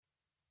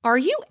Are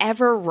you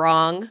ever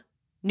wrong?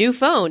 New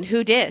phone,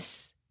 who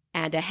dis?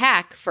 And a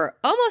hack for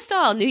almost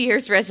all New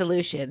Year's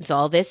resolutions.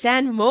 All this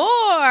and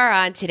more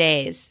on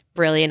today's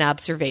Brilliant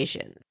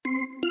Observation.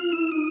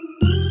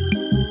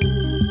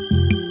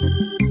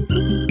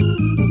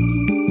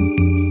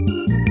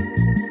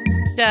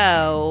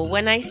 So,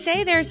 when I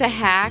say there's a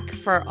hack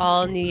for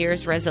all New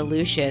Year's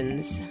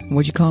resolutions,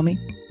 What'd you call me?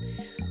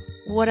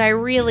 what I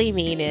really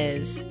mean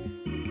is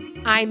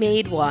I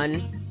made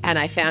one and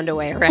I found a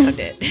way around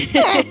it.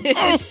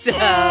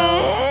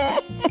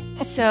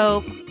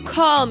 So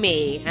call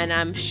me and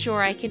I'm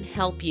sure I can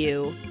help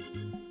you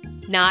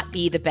not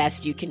be the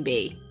best you can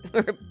be,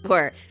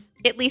 or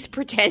at least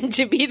pretend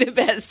to be the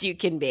best you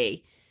can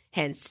be.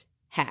 Hence,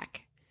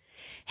 hack.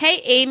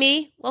 Hey,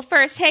 Amy. Well,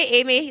 first, hey,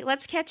 Amy,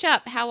 let's catch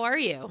up. How are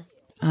you?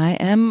 I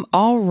am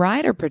all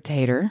right, or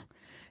potato.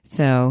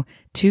 So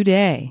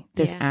today,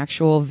 this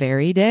actual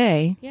very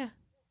day,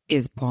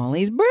 is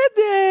Paulie's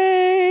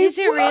birthday. Is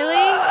it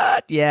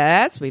really?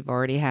 Yes, we've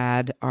already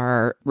had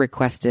our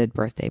requested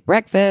birthday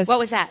breakfast. What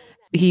was that?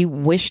 He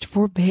wished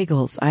for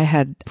bagels. I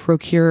had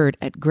procured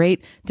at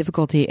great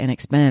difficulty and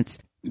expense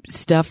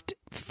stuffed,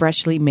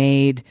 freshly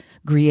made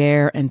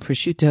Gruyere and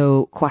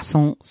prosciutto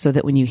croissant so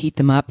that when you heat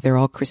them up, they're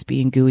all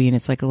crispy and gooey and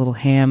it's like a little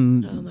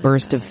ham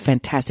burst of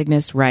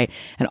fantasticness, right?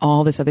 And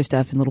all this other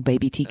stuff and little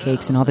baby tea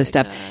cakes and all this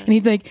stuff. And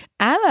he's like,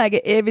 I like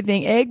an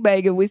everything egg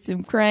bagel with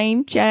some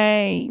cream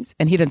cheese.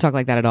 And he doesn't talk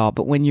like that at all.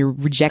 But when you're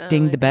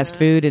rejecting the best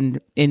food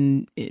and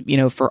in you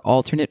know, for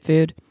alternate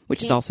food,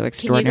 which is also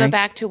extraordinary. Can you go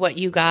back to what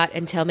you got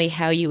and tell me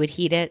how you would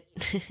heat it?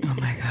 Oh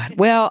my God.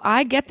 Well,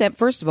 I get that.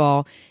 First of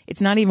all, it's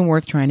not even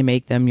worth trying to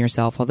make them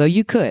yourself, although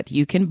you could.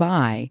 You can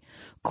buy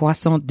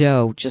croissant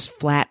dough, just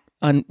flat,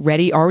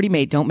 ready, already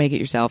made. Don't make it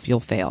yourself. You'll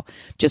fail.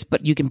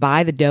 But you can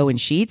buy the dough in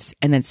sheets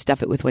and then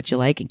stuff it with what you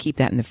like and keep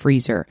that in the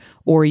freezer.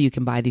 Or you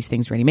can buy these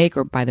things ready make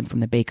or buy them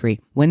from the bakery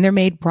when they're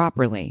made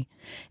properly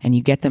and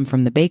you get them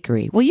from the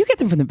bakery. Well, you get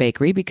them from the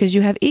bakery because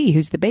you have E,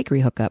 who's the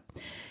bakery hookup.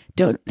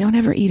 Don't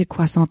ever eat a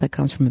croissant that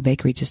comes from a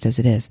bakery just as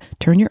it is.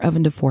 Turn your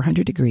oven to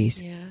 400 degrees.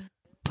 Yeah.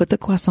 Put the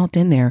croissant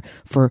in there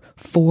for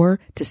 4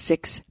 to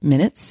 6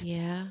 minutes.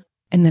 Yeah.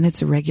 And then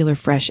it's a regular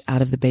fresh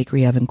out of the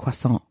bakery oven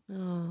croissant.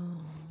 Oh.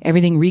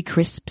 Everything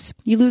re-crisps.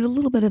 You lose a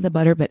little bit of the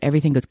butter, but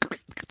everything goes...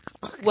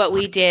 What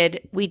we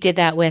did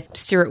that with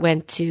Stuart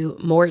went to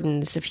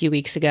Morton's a few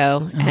weeks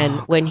ago.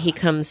 And when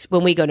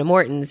we go to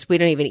Morton's, we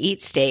don't even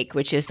eat steak,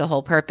 which is the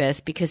whole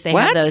purpose because they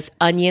have those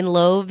onion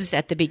loaves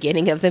at the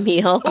beginning of the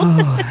meal.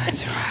 Oh,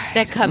 that's right.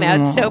 That come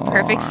out so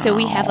perfect. So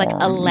we have like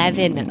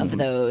 11 of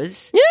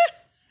those.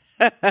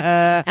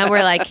 And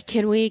we're like,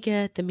 can we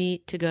get the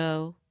meat to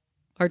go?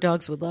 Our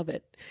dogs would love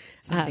it.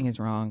 Something is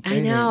wrong. I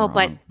know,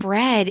 but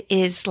bread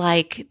is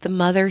like the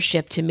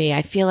mothership to me.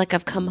 I feel like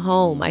I've come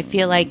home. I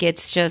feel like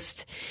it's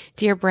just,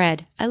 dear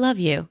bread, I love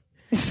you.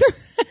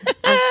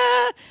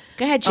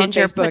 Go ahead,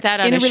 Ginger, put that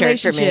on a shirt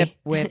for me.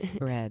 With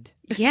bread.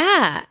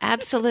 Yeah,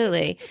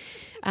 absolutely.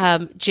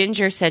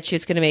 Ginger said she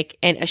was going to make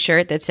a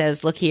shirt that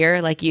says, look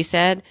here, like you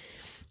said,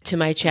 to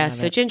my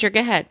chest. So Ginger, go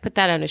ahead, put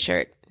that on a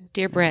shirt.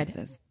 Dear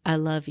bread, I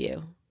love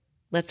you.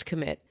 Let's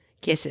commit.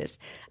 Kisses.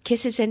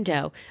 Kisses and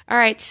dough. All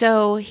right,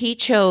 so he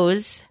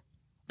chose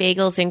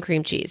bagels and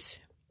cream cheese.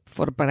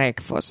 For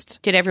breakfast.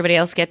 Did everybody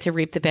else get to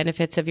reap the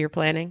benefits of your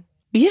planning?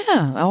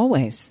 Yeah,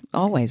 always.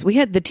 We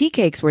had the tea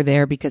cakes were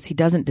there because he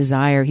doesn't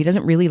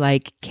really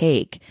like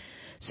cake.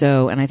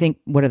 So, and I think,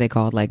 what are they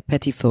called? Like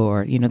petit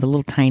four, you know, the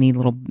little tiny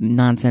little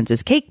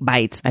nonsenses. Cake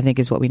bites, I think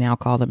is what we now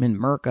call them in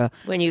Merca.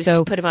 When you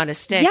put them on a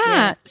stick.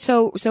 Yeah.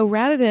 So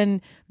rather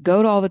than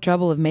go to all the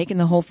trouble of making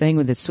the whole thing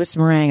with the Swiss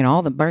meringue and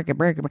all the burger,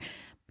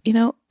 you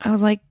know, I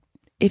was like,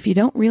 if you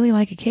don't really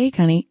like a cake,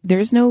 honey, there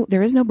is no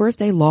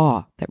birthday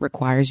law that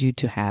requires you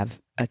to have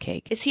a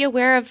cake. Is he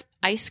aware of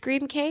ice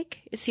cream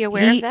cake? Is he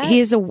aware of that? He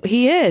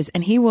is,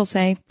 and he will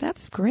say,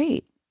 that's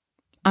great.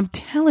 I'm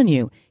telling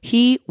you,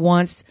 he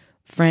wants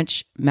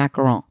French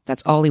macaron.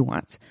 That's all he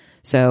wants.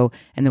 So,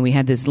 and then we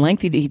had this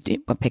lengthy,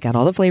 pick out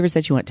all the flavors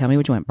that you want. Tell me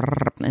what you want.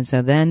 And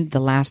so then the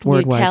last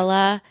word was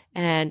Nutella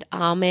and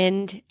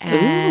almond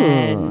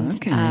and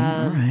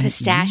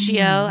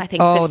pistachio. I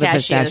think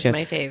pistachio is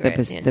my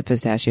favorite. The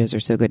pistachios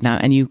are so good now.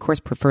 And you, of course,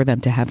 prefer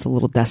them to have the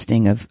little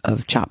dusting of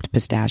chopped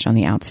pistache on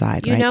the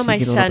outside, you right? know, so my you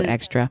get a son little bit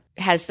extra.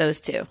 Has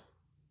those too.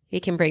 He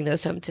can bring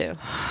those home too.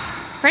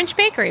 French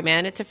bakery,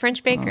 man. It's a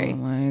French bakery. Oh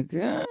my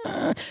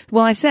God.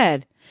 Well, I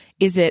said,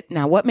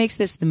 now what makes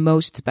this the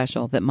most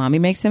special? That mommy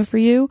makes them for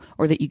you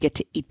or that you get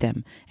to eat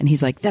them? And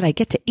he's like, that I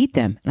get to eat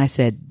them. And I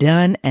said,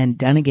 done and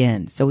done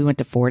again. So we went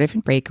to 4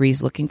 different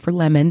bakeries looking for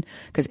lemon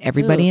because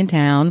everybody in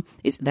town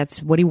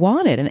that's what he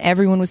wanted. And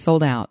everyone was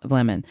sold out of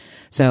lemon.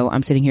 So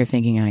I'm sitting here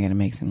thinking, I got to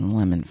make some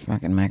lemon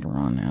fucking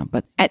macaron now.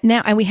 But and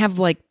we have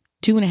like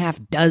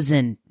 2.5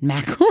 dozen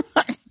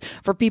macaron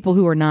for people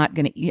who are not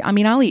going to eat. I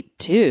mean, I'll eat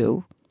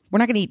 2. We're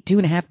not going to eat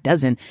 2.5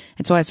 dozen.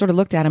 And so I sort of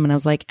looked at him and I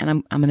was like, and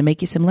I'm going to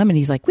make you some lemon.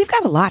 He's like, we've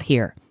got a lot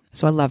here.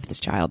 So I love this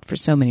child for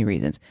so many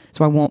reasons.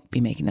 So I won't be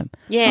making them.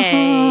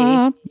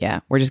 Yay. Yeah.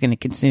 We're just going to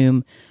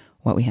consume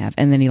what we have.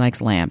 And then he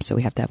likes lamb. So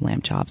we have to have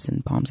lamb chops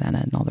and parmesan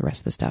and all the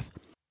rest of the stuff.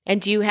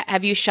 And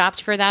have you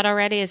shopped for that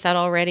already? Is that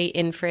already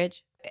in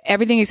fridge?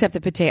 Everything except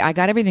the potato. I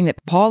got everything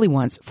that Paulie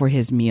wants for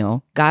his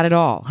meal. Got it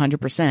all,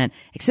 100%.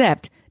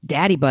 Except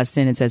Daddy busts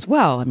in and says,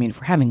 well, I mean, if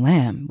we're having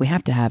lamb, we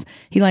have to have,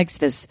 he likes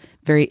this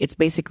it's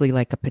basically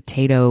like a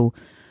potato.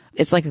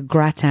 It's like a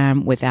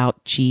gratin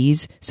without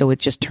cheese. So it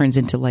just turns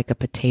into like a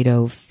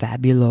potato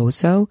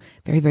fabuloso.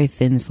 Very, very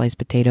thin sliced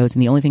potatoes.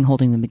 And the only thing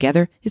holding them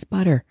together is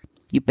butter.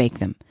 You bake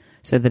them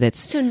so that it's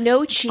so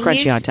no cheese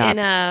crunchy on top. In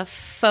a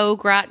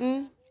faux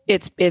gratin?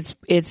 It's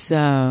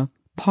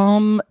Palm,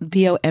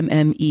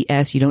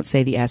 Pommes. You don't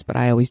say the S, but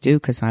I always do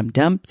because I'm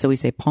dumb. So we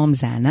say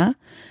Pomzana,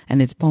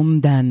 and it's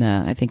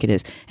Pomdana, I think it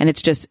is. And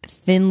it's just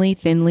thinly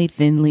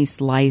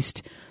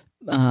sliced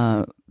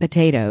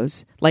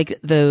potatoes, like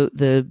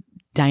the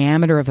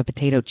diameter of a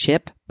potato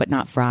chip, but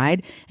not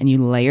fried. And you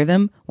layer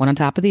them one on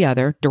top of the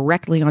other,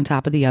 directly on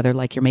top of the other,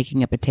 like you're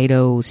making a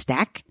potato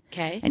stack.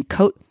 Okay. And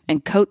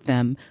coat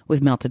them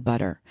with melted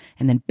butter,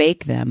 and then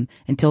bake them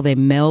until they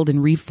meld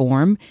and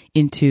reform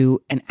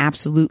into an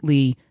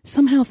absolutely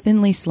somehow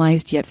thinly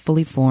sliced yet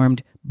fully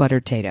formed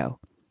buttered tato.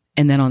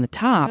 And then on the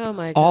top,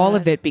 all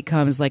of it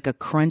becomes like a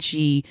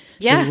crunchy,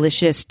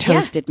 delicious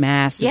toasted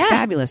mass of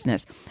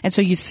fabulousness. And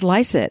so you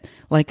slice it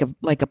like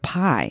a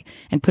pie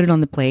and put it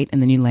on the plate,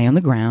 and then you lay on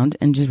the ground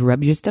and just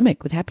rub your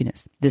stomach with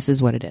happiness. This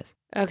is what it is.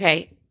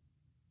 Okay.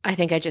 I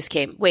think I just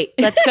came. Wait,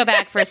 let's go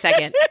back for a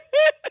second.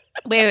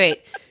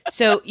 Wait.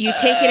 So you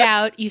take it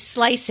out, you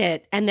slice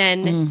it, and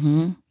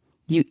then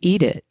you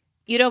eat it.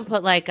 You don't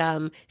put like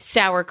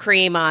sour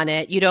cream on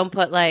it. You don't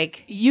put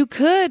like you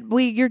could.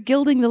 You're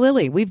gilding the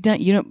lily. We've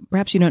done.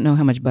 Perhaps you don't know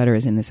how much butter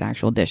is in this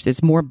actual dish.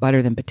 It's more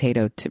butter than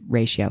potato to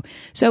ratio.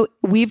 So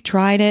we've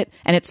tried it,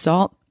 and it's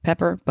salt,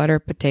 pepper, butter,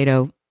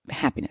 potato,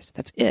 happiness.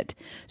 That's it.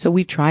 So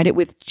we've tried it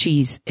with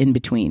cheese in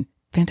between.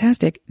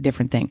 Fantastic,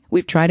 different thing.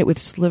 We've tried it with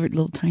slivered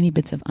little tiny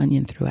bits of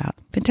onion throughout.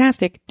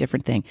 Fantastic,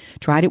 different thing.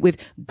 Tried it with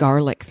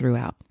garlic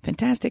throughout.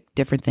 Fantastic,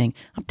 different thing.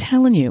 I'm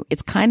telling you,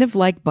 it's kind of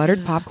like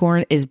buttered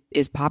popcorn is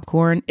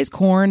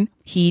corn,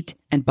 heat,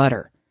 and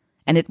butter.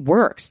 And it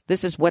works.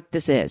 This is what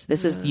this is.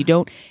 This is,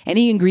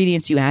 any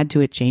ingredients you add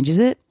to it changes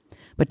it,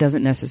 but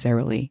doesn't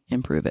necessarily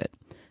improve it.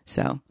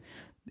 So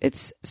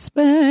it's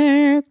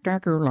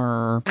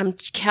spectacular. I'm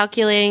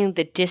calculating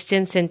the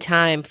distance and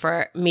time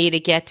for me to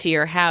get to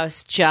your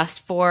house just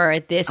for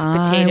this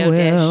potato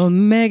dish. I will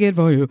make it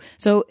for you.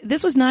 So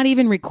this was not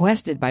even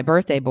requested by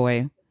Birthday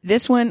Boy.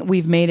 This one,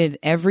 we've made it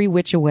every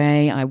which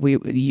way.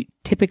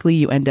 Typically,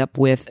 you end up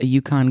with a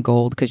Yukon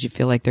Gold because you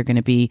feel like they're going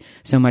to be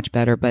so much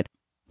better. But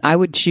I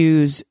would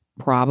choose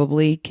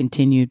probably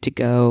continue to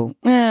go.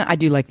 I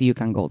do like the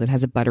Yukon Gold. It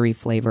has a buttery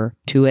flavor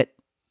to it.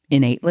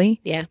 Innately,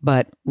 yeah.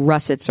 But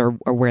russets are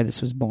where this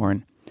was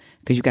born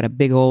because you've got a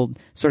big old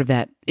sort of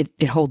that.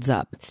 It holds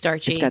up,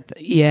 starchy.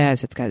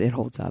 It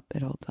holds up.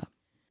 It holds up.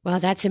 Wow,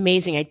 that's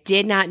amazing. I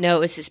did not know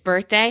it was his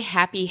birthday.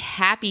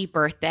 Happy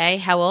birthday!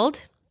 How old?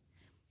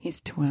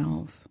 He's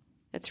 12.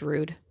 That's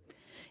rude.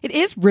 It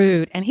is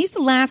rude, and he's the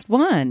last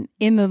one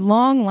in the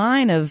long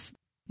line of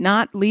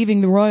not leaving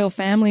the royal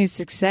family's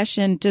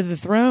succession to the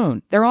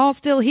throne. They're all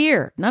still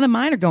here. None of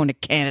mine are going to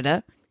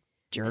Canada.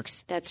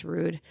 Jerks. That's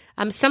rude.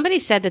 Somebody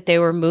said that they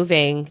were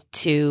moving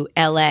to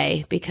LA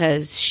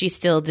because she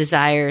still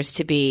desires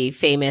to be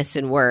famous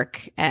and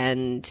work.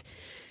 And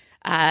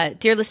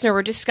dear listener,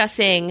 we're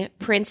discussing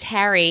Prince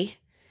Harry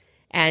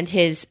and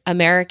his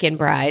American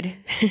bride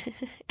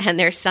and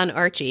their son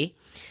Archie,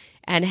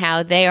 and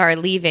how they are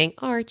leaving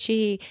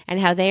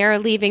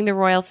the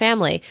royal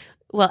family.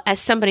 Well, as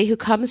somebody who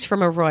comes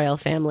from a royal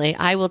family,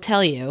 I will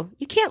tell you,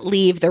 you can't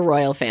leave the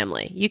royal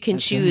family. You can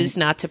choose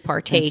not to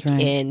partake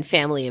in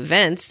family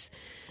events.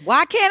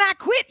 Why can't I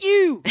quit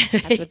you?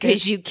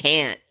 Because you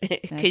can't.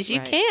 Because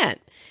you can't.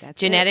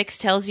 Genetics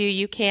tells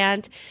you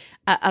can't.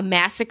 A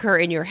massacre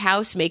in your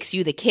house makes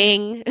you the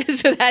king.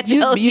 So that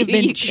tells you've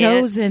been you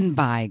chosen can't.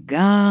 by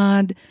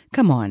God.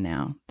 Come on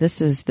now. This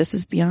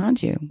is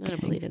beyond you. I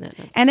don't believe in that.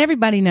 No. And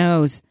everybody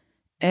knows.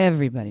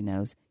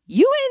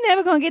 You ain't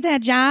never going to get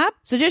that job.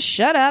 So just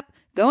shut up,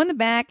 go in the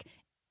back,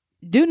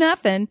 do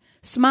nothing,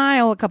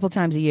 smile a couple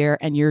times a year,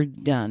 and you're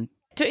done.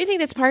 Don't you think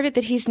that's part of it,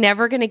 that he's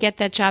never going to get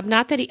that job?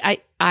 Not that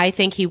I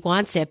think he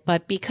wants it,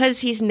 but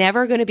because he's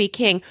never going to be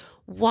king,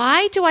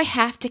 why do I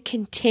have to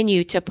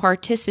continue to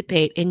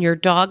participate in your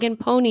dog and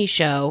pony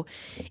show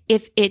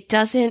if it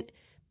doesn't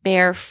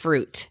bear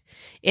fruit?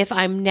 If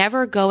I'm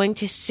never going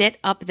to sit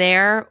up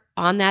there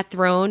on that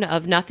throne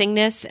of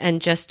nothingness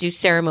and just do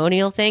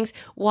ceremonial things,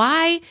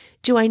 why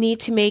do I need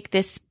to make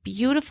this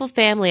beautiful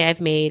family I've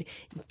made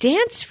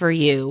dance for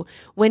you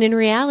when in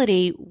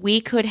reality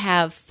we could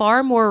have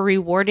far more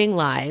rewarding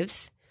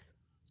lives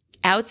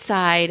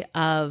outside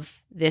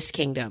of this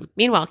kingdom?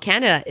 Meanwhile,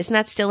 Canada, isn't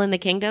that still in the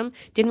kingdom?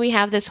 Didn't we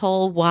have this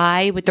whole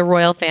why with the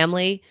royal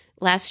family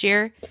last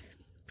year?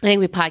 I think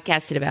we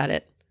podcasted about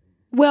it.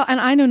 Well, and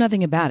I know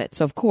nothing about it.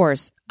 So, of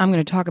course, I'm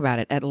going to talk about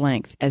it at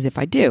length as if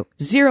I do.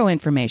 Zero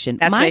information.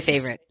 That's my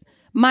favorite.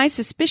 My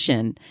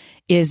suspicion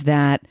is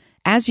that,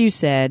 as you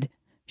said,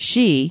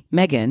 she,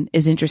 Meghan,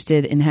 is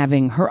interested in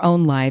having her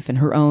own life and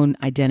her own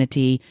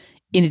identity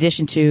in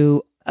addition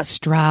to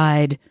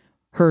astride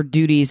her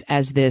duties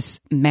as this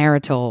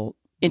marital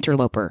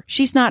interloper.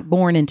 She's not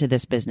born into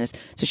this business,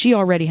 so she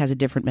already has a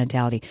different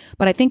mentality.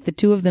 But I think the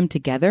two of them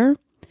together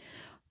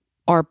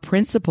are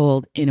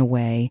principled in a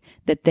way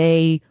that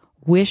they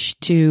wish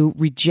to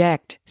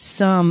reject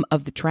some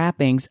of the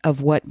trappings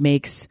of what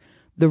makes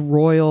the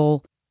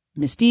royal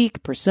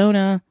mystique,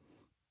 persona,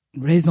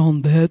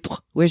 raison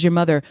d'être. Where's your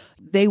mother?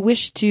 They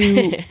wish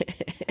to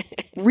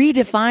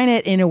redefine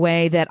it in a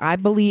way that I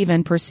believe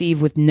and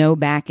perceive, with no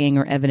backing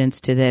or evidence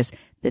to this,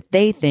 that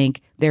they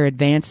think they're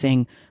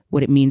advancing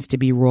what it means to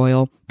be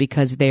royal,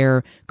 because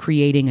they're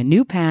creating a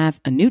new path,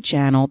 a new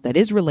channel that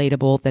is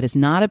relatable,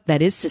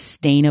 that is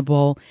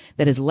sustainable,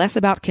 that is less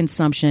about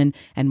consumption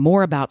and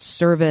more about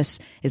service,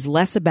 is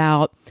less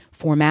about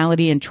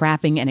formality and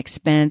trapping and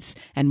expense,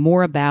 and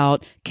more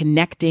about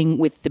connecting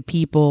with the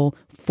people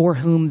for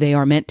whom they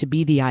are meant to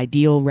be the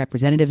ideal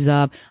representatives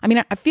of. I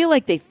mean, I feel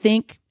like they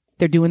think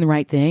they're doing the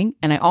right thing,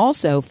 and I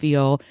also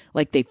feel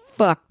like they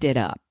fucked it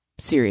up.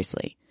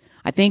 Seriously.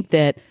 I think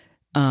that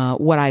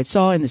what I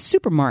saw in the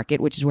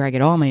supermarket, which is where I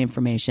get all my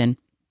information,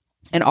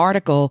 an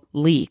article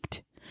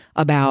leaked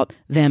about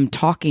them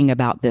talking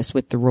about this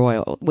with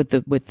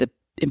the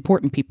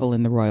important people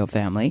in the royal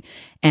family,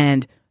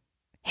 and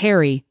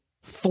Harry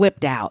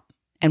flipped out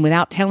and,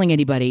 without telling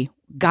anybody,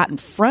 got in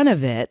front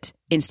of it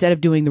instead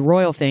of doing the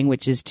royal thing,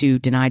 which is to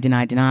deny,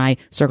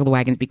 circle the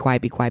wagons, be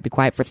quiet for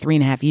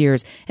 3.5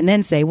 years, and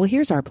then say, well,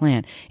 here's our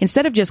plan.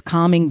 Instead of just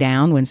calming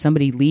down when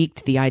somebody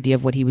leaked the idea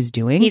of what he was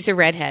doing. He's a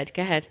redhead.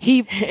 Go ahead.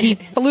 He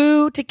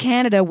flew to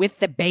Canada with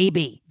the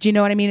baby. Do you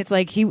know what I mean? It's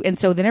like and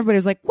so then everybody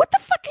was like, what the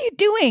fuck are you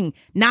doing?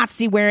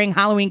 Nazi wearing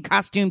Halloween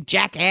costume,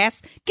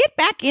 jackass. Get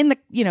back in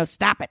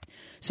stop it.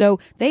 So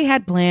they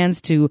had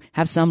plans to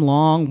have some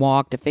long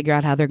walk to figure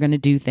out how they're going to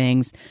do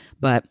things.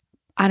 But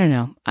I don't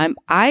know.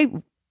 I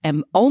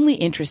am only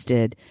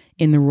interested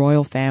in the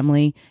royal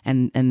family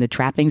and the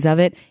trappings of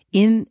it,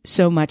 in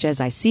so much as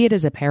I see it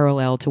as a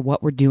parallel to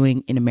what we're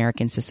doing in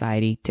American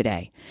society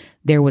today.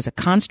 There was a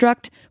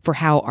construct for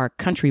how our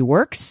country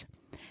works,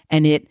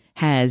 and it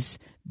has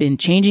been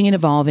changing and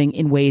evolving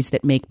in ways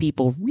that make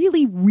people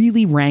really,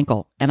 really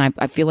rankle. And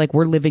I feel like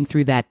we're living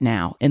through that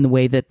now in the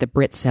way that the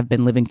Brits have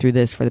been living through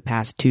this for the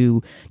past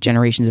 2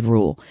 generations of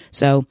rule.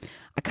 So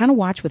I kind of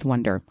watch with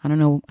wonder. I don't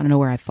know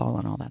where I fall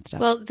on all that stuff.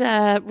 Well,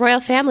 the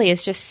royal family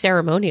is just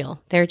ceremonial.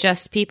 They're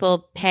just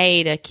people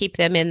pay to keep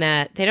them in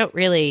that. They don't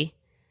really,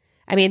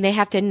 I mean, they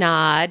have to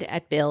nod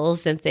at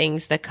bills and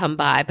things that come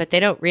by, but they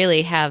don't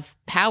really have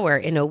power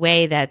in a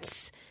way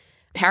that's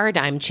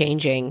paradigm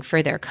changing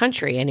for their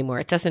country anymore.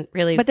 It doesn't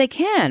really. But they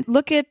can.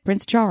 Look at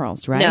Prince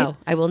Charles, right? No,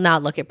 I will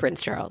not look at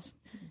Prince Charles.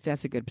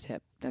 That's a good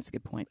tip. That's a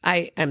good point.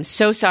 I am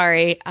so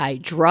sorry. I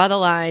draw the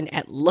line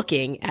at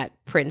looking at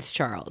Prince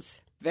Charles.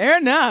 Fair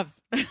enough.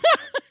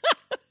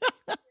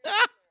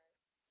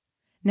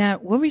 Now,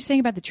 what were you saying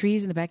about the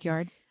trees in the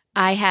backyard?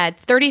 I had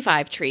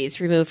 35 trees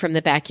removed from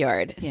the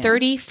backyard. Yeah.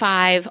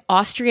 35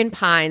 Austrian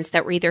pines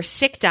that were either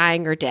sick,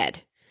 dying, or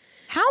dead.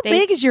 How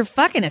big is your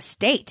fucking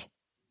estate?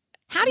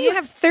 How do you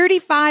have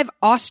 35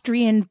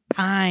 Austrian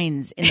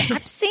pines?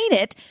 I've seen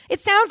it.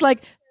 It sounds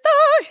like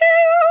the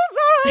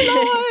hills are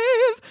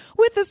alive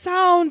with the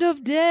sound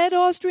of dead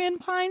Austrian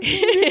pines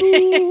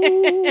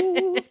being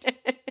removed.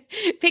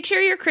 Picture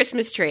your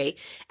Christmas tree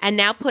and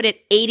now put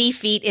it 80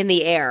 feet in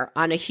the air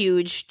on a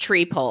huge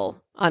tree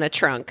pole on a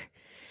trunk.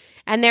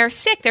 And they're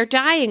sick. They're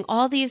dying.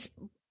 All these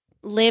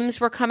limbs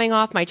were coming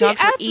off. My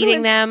dogs were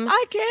eating them.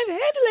 I can't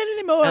handle it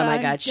anymore. Oh, my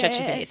God. Shut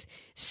your face.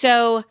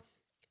 So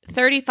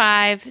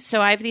 35.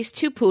 So I have these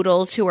 2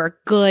 poodles who are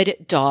good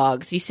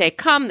dogs. You say,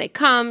 come, they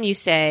come. You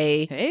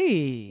say,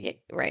 hey.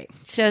 Right.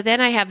 So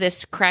then I have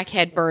this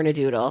crackhead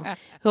Bernedoodle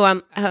who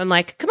I'm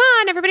like, come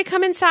on, everybody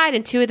come inside.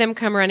 And 2 of them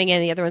come running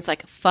in. The other one's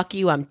like, fuck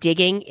you. I'm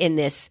digging in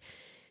this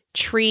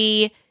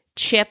tree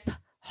chip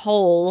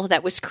hole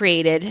that was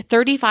created.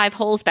 35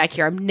 holes back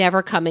here. I'm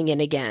never coming in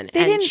again.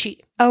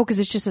 Because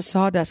it's just a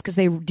sawdust, because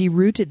they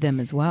derooted them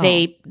as well.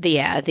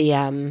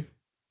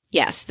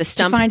 Yes, the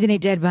stump. Did you find any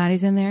dead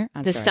bodies in there?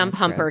 Stump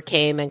humper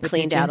came and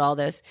cleaned out all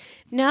those.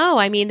 No,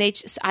 I mean,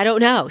 I don't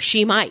know.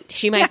 She might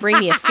bring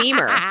me a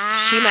femur.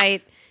 She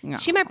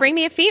might bring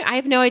me a femur. I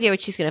have no idea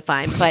what she's going to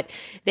find, but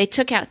they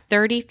took out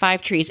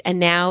 35 trees and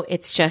now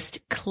it's just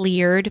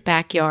cleared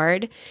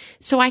backyard.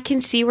 So I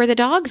can see where the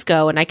dogs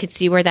go and I can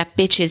see where that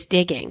bitch is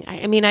digging.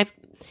 I mean, I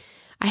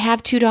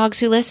have 2 dogs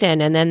who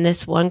listen and then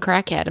this one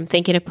crackhead. I'm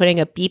thinking of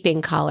putting a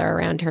beeping collar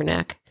around her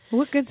neck.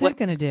 What good's that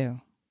going to do?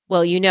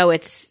 Well,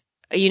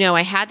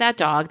 I had that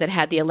dog that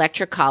had the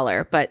electric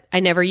collar, but I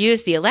never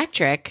used the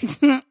electric.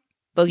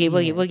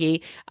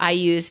 Boogie. I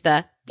used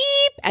the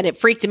beep, and it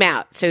freaked him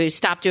out. So he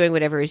stopped doing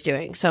whatever he was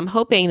doing. So I'm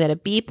hoping that a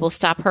beep will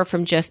stop her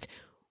from just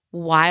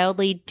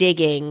wildly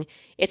digging.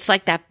 It's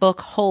like that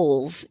book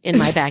Holes in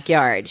my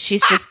backyard.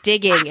 She's just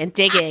digging and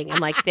digging. And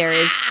like,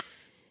 there's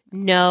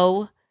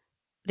no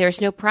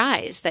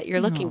prize that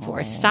you're looking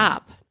for.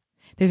 Stop.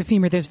 There's a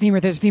femur. There's a femur.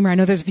 There's a femur. I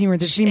know there's a femur.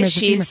 There's a femur. There's a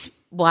femur. She's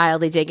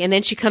wildly digging. And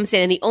then she comes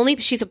in,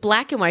 and she's a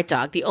black and white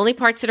dog. The only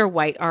parts that are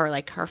white are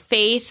like her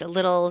face, a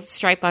little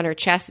stripe on her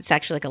chest. It's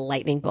actually like a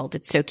lightning bolt.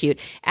 It's so cute.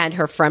 And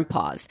her front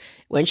paws.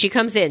 When she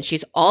comes in,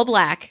 she's all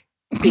black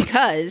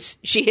because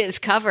she is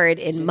covered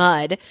in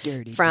mud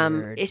dirty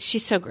from, bird.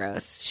 she's so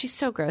gross. She's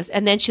so gross.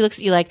 And then she looks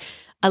at you like,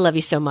 I love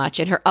you so much.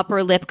 And her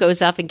upper lip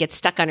goes up and gets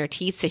stuck on her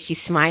teeth. So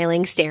she's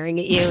smiling, staring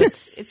at you.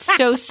 It's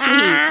so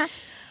sweet.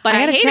 But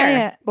I hate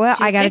her. Well,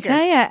 She's I got to bigger.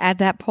 tell you, at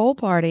that pool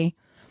party,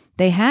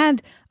 they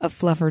had a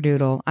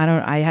flufferdoodle.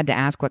 I had to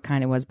ask what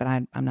kind it was, but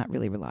I'm not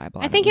really reliable.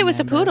 I think it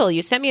was a remember. poodle.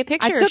 You sent me a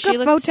picture. I took She a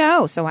looked-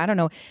 photo, so I don't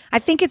know. I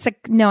think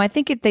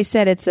they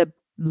said it's a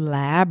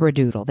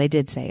Labradoodle. They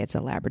did say it's a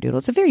Labradoodle.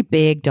 It's a very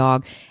big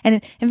dog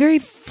and very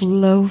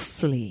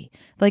flowfully.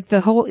 Like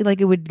the whole,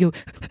 like it would go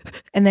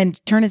and then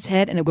turn its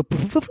head and it would,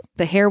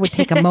 the hair would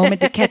take a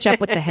moment to catch up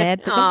with the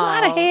head. There's a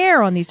lot of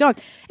hair on these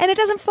dogs and it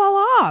doesn't fall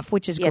off,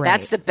 which is Yeah, great.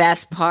 that's the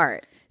best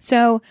part.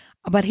 So,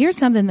 but here's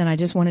something that I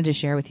just wanted to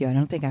share with you. I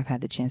don't think I've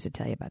had the chance to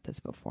tell you about this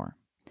before.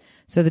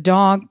 So the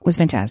dog was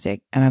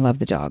fantastic and I love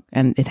the dog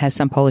and it has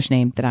some Polish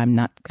name that I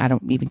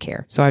don't even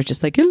care. So I was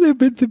just like, kiss,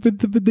 scratch,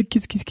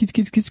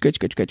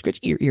 scratch, scratch, scratch,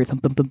 ear,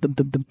 thump, thump, thump, thump,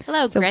 thump, thump.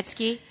 Hello,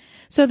 Gretzky.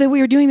 So that we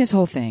were doing this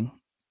whole thing.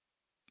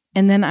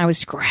 And then I was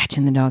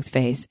scratching the dog's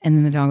face and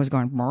then the dog was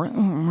going, putting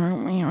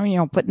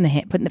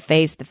the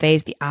face,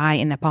 the eye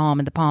in the palm.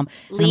 And I'm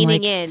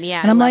Leaning like- in, yeah.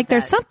 And I'm like,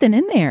 there's something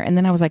in there. And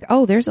then I was like,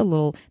 oh, there's a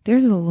little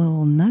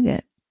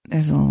nugget.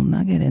 There's a little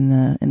nugget in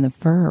the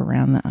fur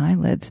around the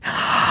eyelids.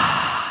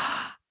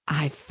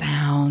 I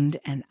found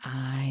an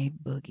eye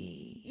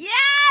boogie.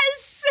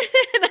 Yes!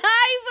 An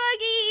eye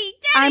boogie!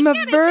 I'm a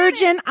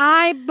virgin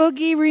eye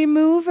boogie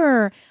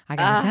remover. I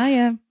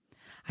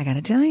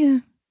gotta tell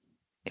you,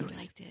 it was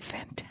liked it.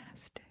 fantastic.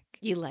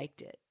 You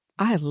liked it.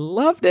 I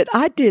loved it.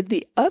 I did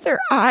the other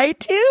eye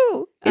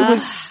too. It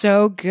was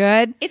so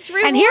good. It's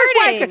And here's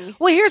why it's rewarding. good.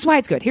 Well, here's why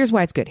it's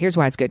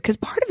good. Because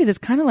part of it is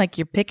kind of like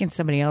you're picking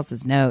somebody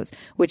else's nose,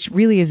 which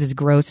really is as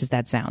gross as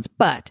that sounds.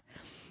 But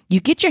you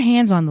get your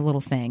hands on the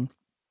little thing,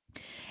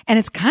 and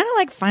it's kind of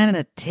like finding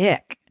a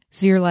tick.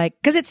 So you're like,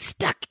 because it's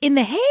stuck in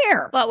the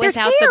hair. But There's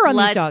without hair the on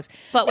these blood, dogs.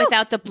 but No,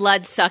 without the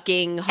blood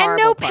sucking and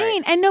horrible no part.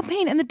 pain, and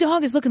the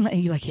dog is looking like,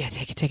 and you're like, yeah,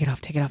 take it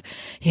off.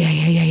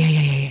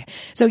 Yeah.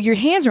 So your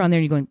hands are on there,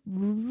 and you're going,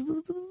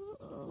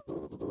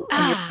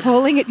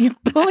 and you're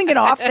pulling it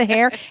off the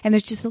hair, and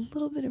there's just a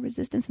little bit of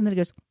resistance, and then it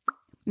goes,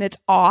 and it's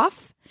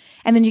off,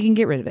 and then you can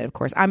get rid of it. Of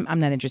course, I'm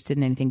not interested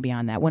in anything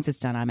beyond that. Once it's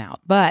done, I'm out.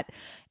 But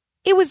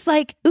it was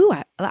like, ooh,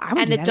 I want And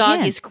to the do that dog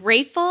again. is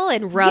grateful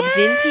and rubs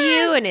Yes! into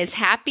you and is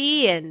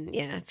happy, and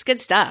yeah, it's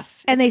good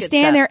stuff. And It's they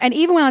good stand stuff. there, and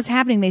even while it's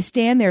happening, they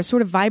stand there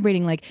sort of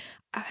vibrating like,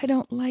 I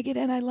don't like it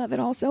and I love it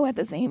also at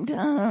the same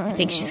time. I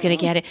think she's going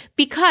to get it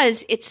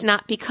because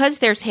because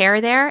there's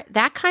hair there,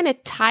 that kind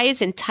of ties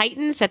and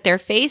tightens at their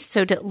face.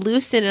 So to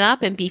loosen it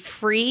up and be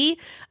free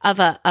of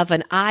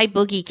an eye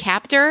boogie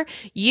captor,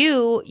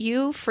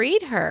 you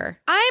freed her.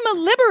 I'm a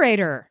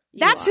liberator.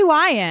 That's who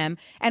I am.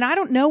 And I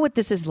don't know what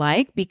this is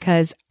like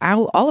because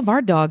all of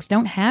our dogs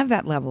don't have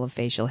that level of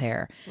facial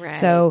hair. Right.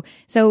 So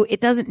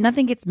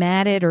nothing gets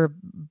matted or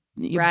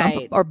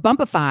Right.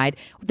 bumpified.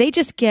 They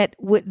just get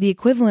the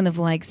equivalent of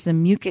like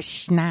some mucus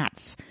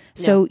schnatz.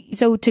 So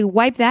to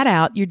wipe that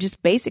out, you're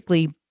just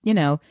basically,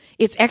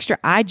 it's extra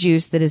eye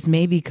juice that is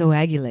maybe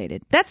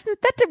coagulated. That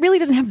really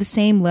doesn't have the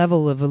same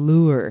level of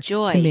allure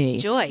Joy. to me.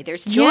 Joy.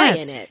 There's joy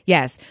Yes. in it.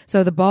 Yes.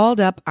 So the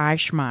balled up eye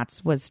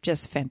schmatz was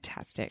just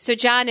fantastic. So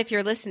John, if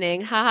you're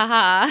listening, ha ha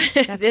ha.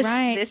 That's this,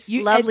 right. This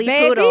You- lovely and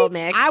baby, poodle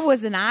mix. I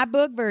was an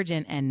iBook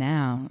virgin, and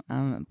now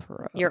I'm a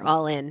pro. You're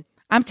all in.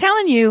 I'm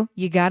telling you,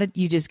 you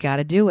just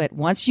gotta do it.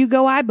 Once you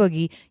go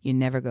iBoogie, you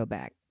never go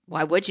back.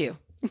 Why would you?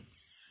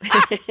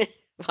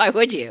 Why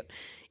would you?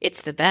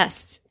 It's the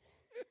best.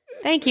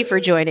 Thank you for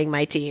joining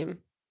my team.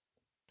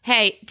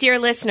 Hey, dear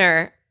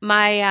listener,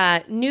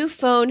 my new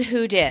phone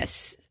who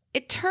dis.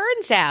 It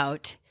turns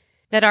out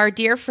that our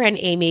dear friend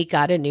Amy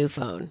got a new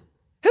phone.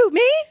 Who,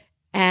 me?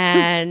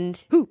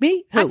 And Who,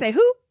 me? I Who? say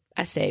who?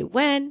 I say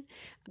when.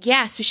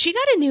 Yeah, so she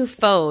got a new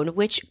phone,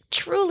 which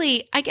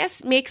truly, I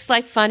guess, makes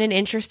life fun and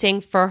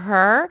interesting for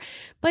her,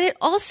 but it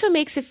also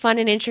makes it fun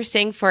and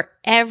interesting for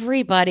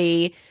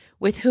everybody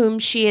with whom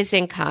she is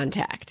in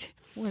contact.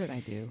 What did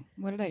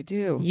I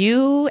do?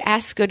 You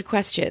ask good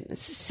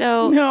questions.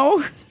 So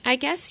No. I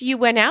guess you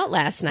went out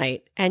last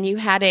night and you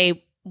had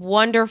a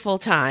wonderful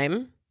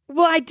time.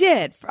 Well, I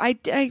did.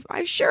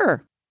 I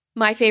sure.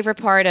 My favorite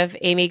part of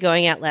Amy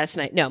going out last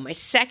night, no, my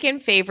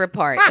second favorite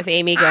part of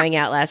Amy going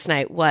out last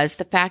night was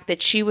the fact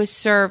that she was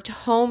served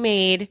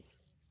homemade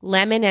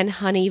lemon and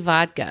honey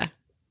vodka.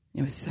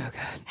 It was so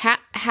good.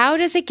 How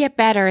does it get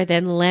better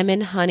than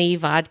lemon honey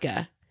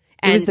vodka?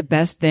 It was the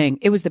best thing.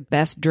 It was the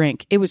best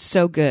drink. It was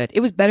so good. It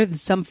was better than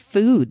some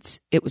foods.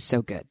 It was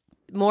so good.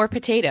 More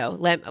potato.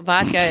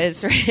 Vodka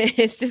is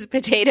it's just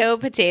potato.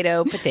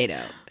 Dear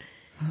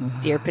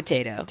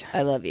potato,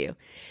 I love you.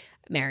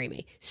 Marry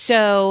me.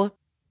 So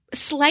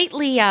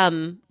slightly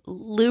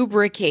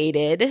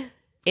lubricated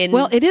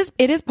Well, it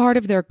is part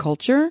of their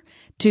culture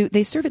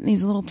they serve it in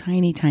these little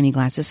tiny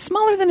glasses,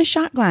 smaller than a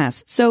shot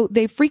glass. So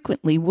they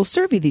frequently will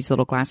serve you these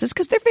little glasses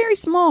because they're very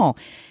small.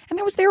 And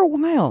I was there a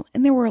while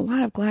and there were a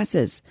lot of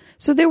glasses.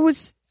 So there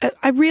was,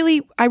 I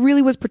really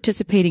was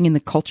participating in the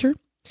culture.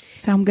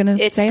 So I'm going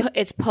to say it.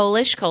 It's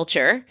Polish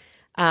culture.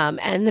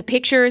 And the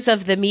pictures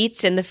of the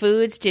meats and the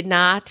foods did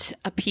not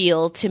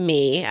appeal to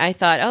me. I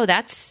thought, oh,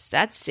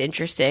 that's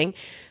interesting.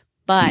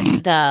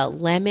 But the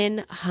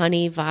lemon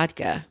honey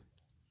vodka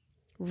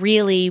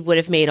really would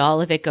have made all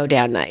of it go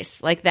down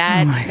nice. Like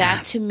that,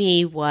 that to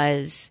me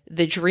was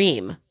the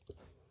dream.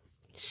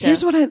 So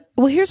here's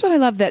what I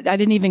love that I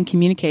didn't even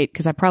communicate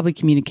because I probably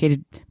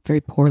communicated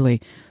very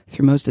poorly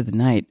through most of the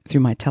night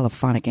through my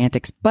telephonic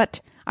antics.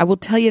 But I will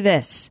tell you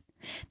this.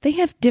 They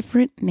have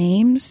different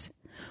names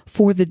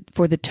for the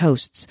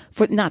toasts,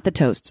 not the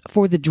toasts,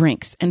 for the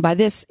drinks. And by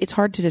this, it's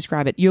hard to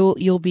describe it.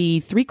 You'll be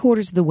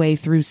 3/4 of the way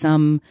through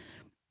some,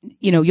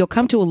 you'll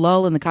come to a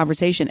lull in the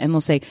conversation and they'll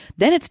say,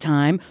 then it's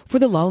time for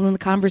the lull in the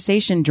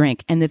conversation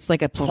drink. And it's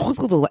like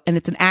and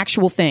it's an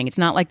actual thing. It's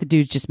not like the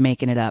dude's just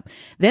making it up.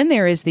 Then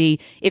there is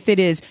if it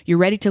is, you're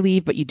ready to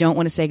leave, but you don't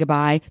want to say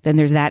goodbye, then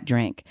there's that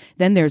drink.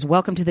 Then there's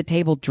welcome to the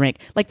table drink.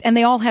 And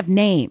they all have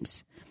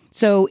names.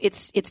 So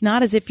it's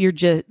not as if you're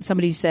just,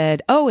 somebody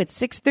said, oh, it's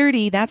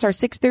 6:30. That's our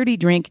 6:30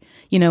 drink.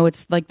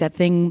 It's like that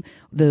thing,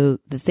 the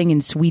thing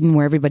in Sweden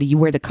where you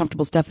wear the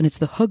comfortable stuff and it's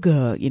the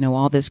hugga,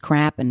 all this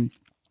crap. And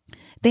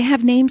they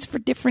have names for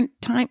different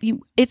time.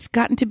 It's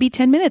gotten to be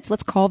 10 minutes.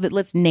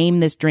 Let's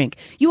name this drink.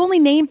 You only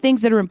name things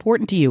that are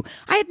important to you.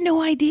 I had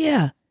no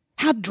idea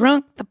how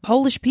drunk the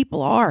Polish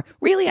people are.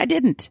 Really, I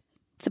didn't.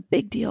 It's a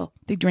big deal.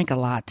 They drink a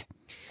lot.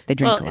 A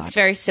lot. It's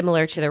very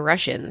similar to the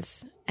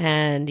Russians.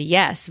 And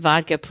yes,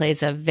 vodka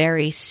plays a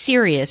very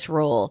serious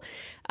role.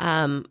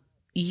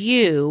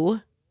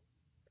 You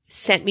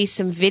sent me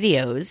some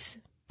videos.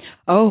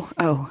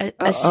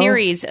 A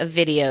series of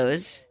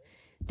videos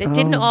that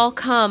didn't all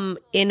come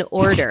in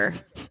order.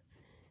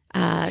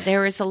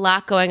 There was a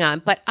lot going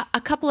on. But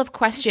a couple of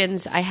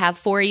questions I have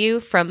for you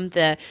from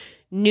the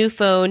new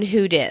phone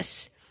Who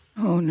Dis.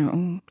 Oh,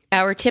 no.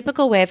 Our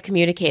typical way of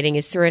communicating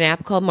is through an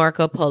app called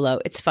Marco Polo.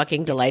 It's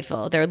fucking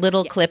delightful. There are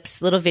little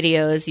clips, little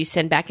videos. You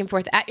send back and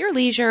forth at your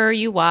leisure.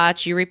 You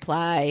watch, you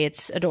reply.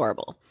 It's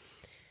adorable.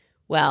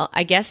 Well,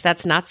 I guess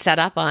that's not set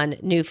up on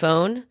new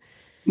phone.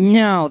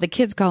 No, the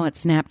kids call it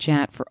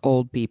Snapchat for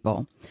old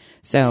people.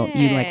 So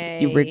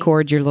you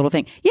record your little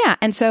thing. Yeah,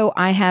 and so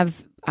I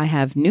have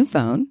new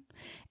phone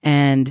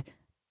and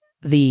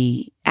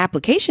the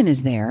application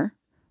is there.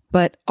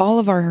 But all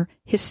of our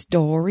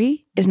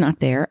history is not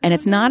there. And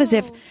it's not as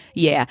if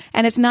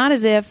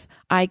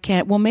I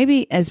can't, well,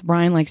 maybe as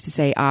Brian likes to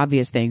say,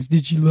 obvious things.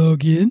 Did you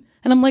log in?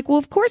 And I'm like, well,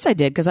 of course I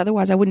did, because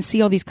otherwise I wouldn't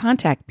see all these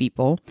contact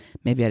people.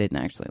 Maybe I didn't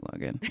actually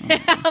log in.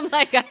 I'm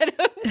like, I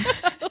don't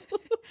know.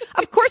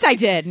 Of course I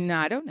did. No,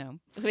 I don't know.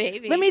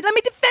 Maybe. Let me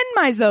defend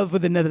myself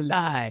with another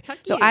lie. Fuck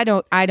so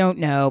you. I don't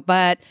know.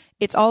 But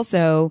it's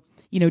also,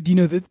 do you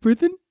know this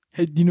person?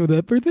 Hey, do you know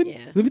that person?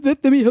 Yeah.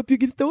 Let me help you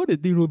get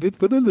started. Do you know this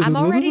person? I'm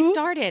already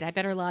started. I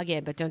better log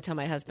in, but don't tell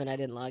my husband I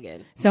didn't log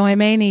in. So I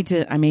may need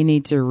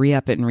to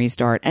re-up it and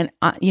restart. And,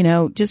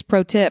 just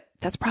pro tip,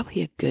 that's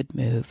probably a good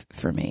move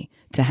for me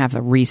to have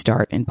a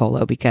restart in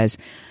Polo because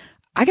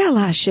I got a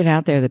lot of shit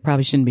out there that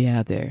probably shouldn't be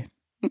out there.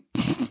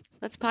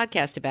 Let's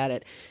podcast about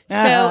it. So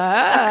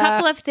a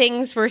couple of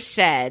things were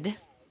said.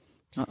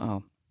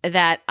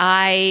 That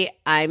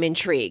I'm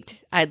intrigued.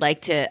 I'd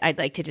like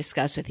to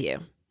discuss with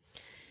you.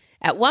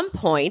 At one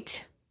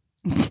point,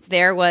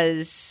 there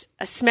was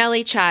a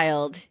smelly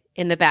child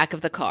in the back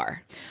of the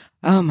car.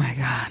 Oh, my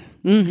God.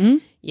 Mm-hmm.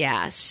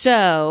 Yeah.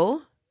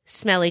 So,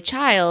 smelly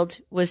child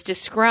was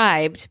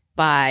described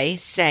by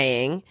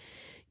saying,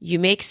 you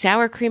make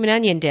sour cream and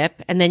onion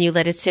dip, and then you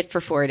let it sit for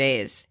 4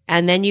 days.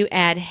 And then you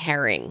add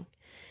herring.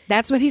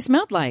 That's what he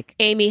smelled like.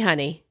 Amy,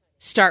 honey,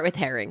 start with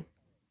herring.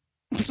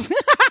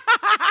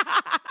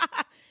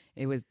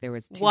 There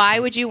was two. Why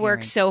would you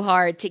work so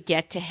hard to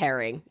get to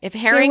herring? If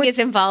herring is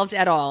involved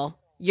at all,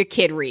 your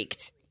kid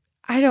reeked.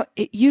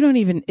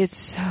 It's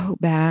so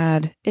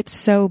bad. It's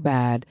so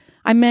bad.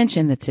 I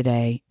mentioned that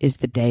today is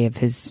the day of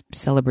his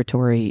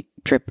celebratory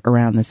trip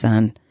around the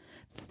sun.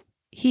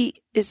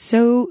 He is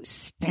so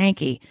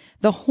stanky.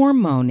 The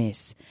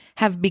hormones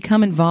have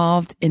become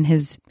involved in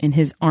his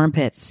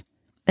armpits.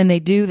 And they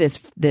do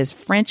this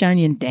French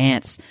onion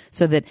dance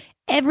so that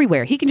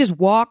everywhere he can just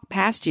walk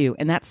past you,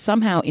 and that's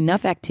somehow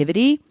enough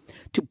activity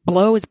to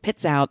blow his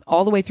pits out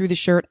all the way through the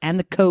shirt and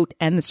the coat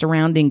and the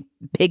surrounding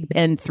pig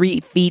pen 3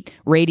 feet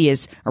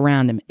radius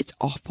around him. It's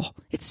awful.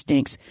 It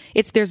stinks.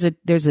 There's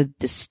a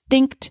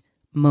distinct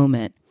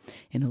moment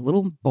in a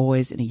little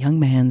boy's, in a young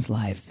man's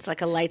life. It's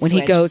like a light when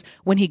switch.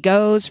 When he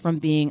goes from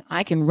being,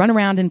 I can run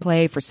around and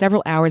play for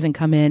several hours and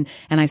come in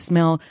and I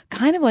smell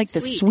kind of like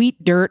the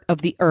sweet dirt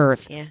of the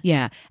earth.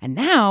 Yeah. And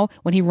now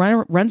when he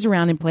runs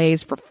around and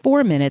plays for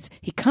 4 minutes,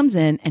 he comes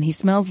in and he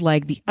smells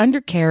like the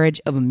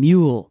undercarriage of a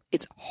mule.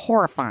 It's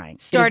horrifying.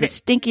 It's the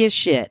stinkiest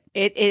shit.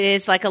 It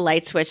is like a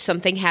light switch.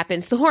 Something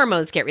happens. The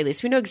hormones get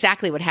released. We know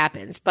exactly what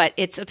happens, but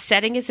it's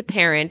upsetting as a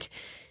parent.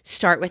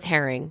 Start with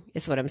herring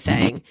is what I'm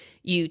saying.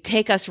 You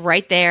take us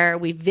right there.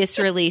 We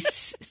viscerally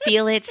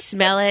feel it,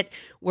 smell it.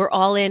 We're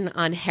all in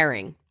on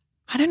herring.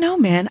 I don't know,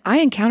 man. I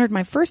encountered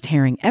my first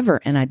herring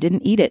ever and I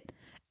didn't eat it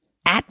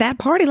at that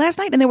party last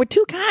night. And there were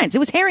 2 kinds. It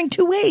was herring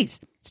 2 ways.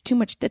 It's too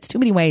much. That's too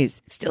many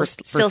ways. Still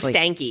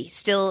stanky.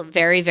 Still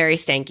very, very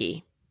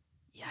stanky.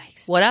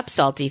 Yikes. What up,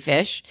 salty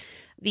fish?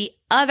 The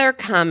other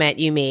comment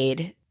you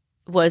made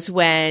was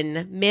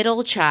when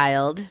middle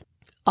child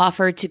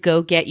offered to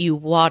go get you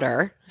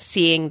water,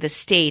 seeing the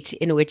state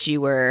in which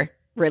you were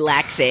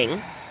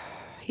relaxing.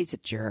 He's a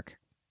jerk.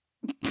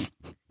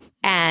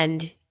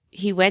 And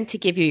he went to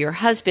give you your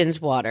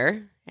husband's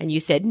water, and you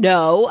said,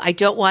 no, I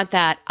don't want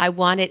that. I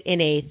want it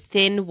in a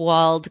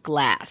thin-walled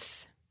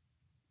glass.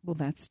 Well,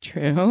 that's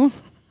true.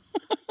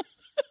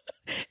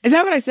 Is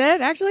that what I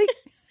said, actually?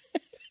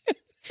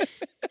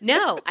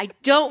 No, I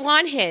don't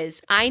want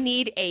his. I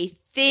need a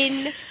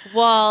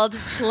thin-walled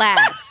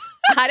glass.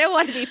 I don't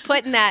want to be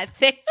putting that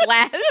thick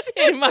glass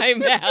in my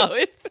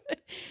mouth.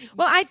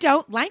 Well, I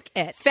don't like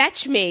it.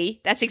 Fetch me.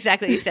 That's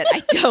exactly what you said.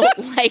 I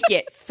don't like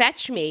it.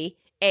 Fetch me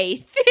a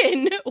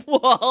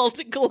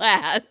thin-walled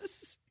glass.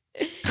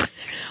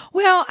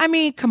 Well, I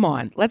mean, come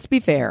on. Let's be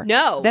fair.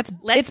 No.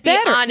 Let's be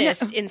better.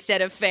 honest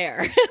instead of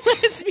fair.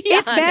 Let's be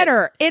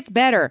honest. It's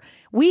better.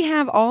 We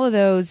have all of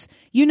those,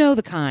 you know,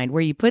 the kind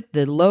where you put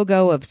the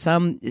logo of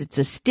it's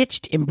a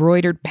stitched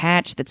embroidered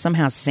patch that's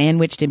somehow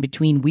sandwiched in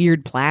between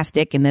weird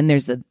plastic. And then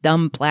there's the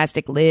dumb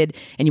plastic lid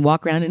and you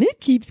walk around and it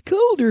keeps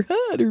cold or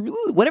hot or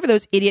whatever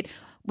those idiot.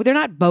 Well, they're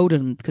not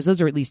Bowden because those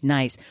are at least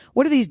nice.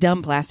 What are these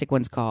dumb plastic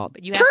ones called?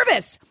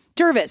 Tervis.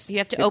 You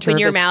have to open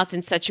your mouth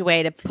in such a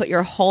way to put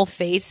your whole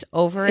face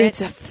over it.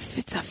 It's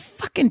a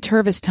fucking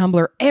Tervis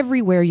tumbler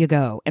everywhere you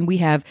go. And we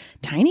have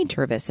tiny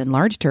Tervis and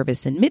large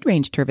Tervis and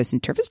mid-range Tervis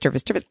and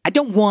Tervis. I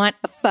don't want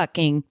a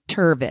fucking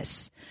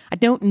Tervis. I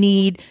don't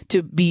need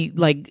to be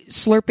like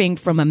slurping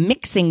from a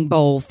mixing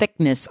bowl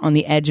thickness on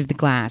the edge of the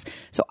glass.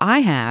 So I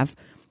have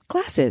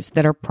glasses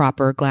that are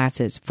proper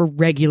glasses for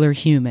regular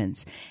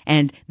humans.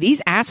 And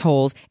these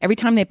assholes, every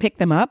time they pick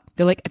them up,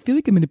 they're like, I feel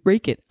like I'm going to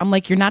break it. I'm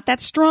like, you're not that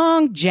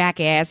strong,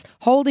 jackass.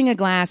 Holding a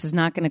glass is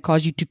not going to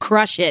cause you to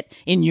crush it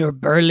in your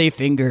burly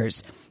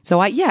fingers. So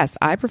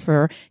I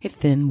prefer a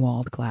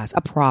thin-walled glass,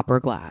 a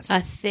proper glass. A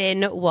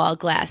thin-walled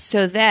glass.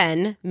 So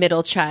then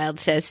middle child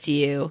says to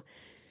you,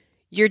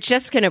 you're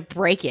just going to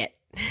break it.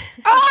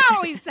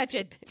 Oh, he's such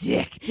a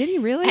dick. Did he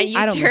really? And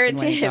you turned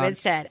to him and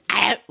said,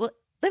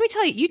 let me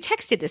tell you, you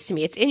texted this to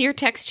me. It's in your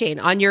text chain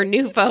on your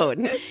new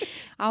phone.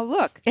 I'll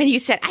look. And you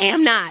said, I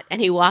am not. And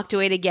he walked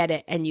away to get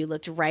it. And you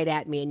looked right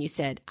at me and you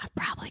said, I'm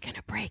probably going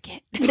to break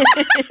it.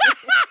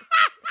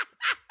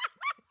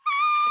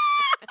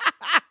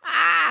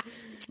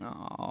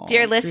 Oh,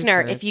 dear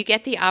listener, if you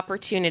get the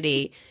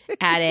opportunity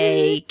at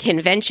a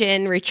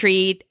convention,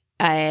 retreat,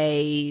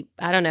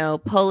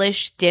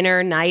 Polish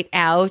dinner night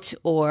out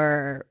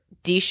or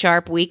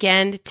D-Sharp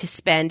weekend to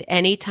spend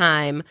any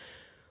time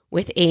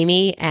with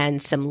Amy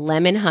and some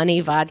lemon honey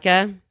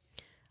vodka,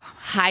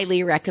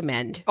 highly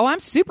recommend. Oh,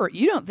 I'm super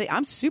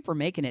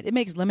making it. It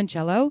makes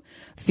limoncello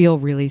feel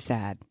really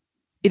sad.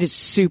 It is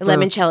super.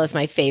 Limoncello is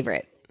my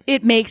favorite.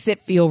 It makes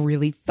it feel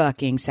really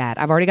fucking sad.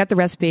 I've already got the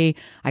recipe.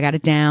 I got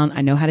it down.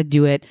 I know how to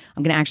do it.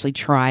 I'm going to actually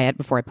try it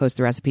before I post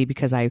the recipe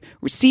because I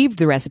received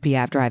the recipe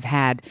after I've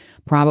had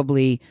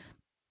probably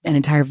an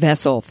entire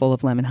vessel full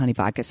of lemon honey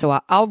vodka. So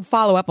I'll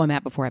follow up on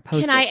that before I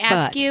post it. Can I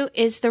ask you,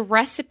 is the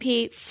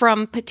recipe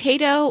from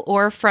Potato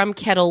or from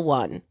Kettle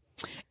One?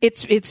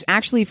 It's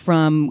actually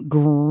from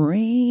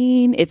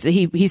Grain.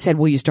 He said,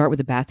 "Will you start with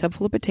a bathtub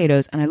full of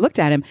potatoes?" And I looked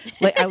at him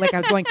like I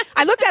was going.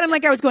 I looked at him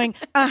like I was going,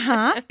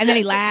 and then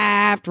he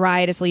laughed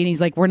riotously, and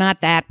he's like, "We're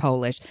not that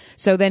Polish."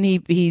 So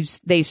then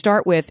they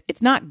start with,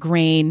 it's not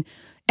Grain,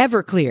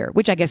 Everclear,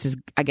 which I guess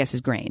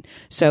is Grain.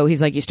 So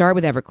he's like, you start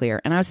with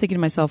Everclear, and I was thinking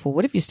to myself, well,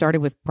 what if you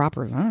started with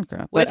proper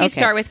vodka? What if you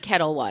start with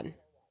Kettle One?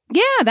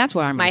 Yeah, that's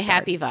why I'm my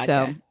happy vodka.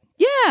 So,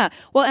 yeah.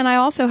 Well, and I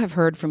also have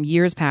heard from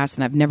years past,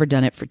 and I've never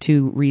done it for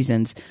 2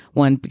 reasons.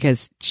 One,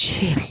 because,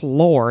 gee,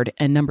 Lord.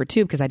 And number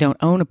 2, because I don't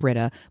own a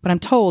Brita. But I'm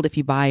told if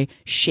you buy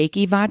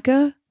shaky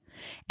vodka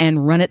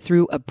and run it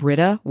through a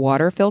Brita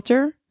water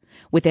filter,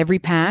 with every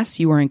pass,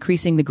 you are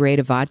increasing the grade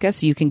of vodka.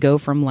 So you can go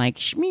from like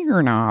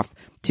Smirnoff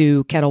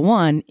to Kettle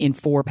One in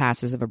 4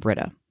 passes of a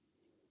Brita.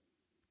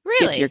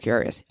 Really? If you're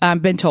curious.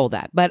 I've been told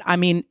that. But I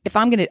mean, if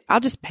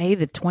I'll just pay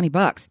the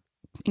 $20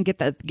 and get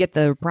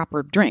the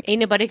proper drink.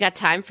 Ain't nobody got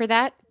time for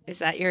that? Is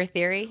that your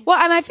theory? Well,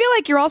 and I feel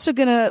like you're also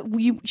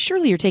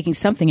surely you're taking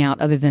something out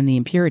other than the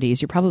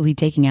impurities. You're probably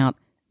taking out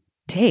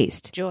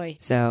taste. Joy.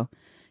 So,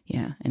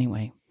 yeah,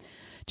 anyway.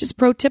 Just a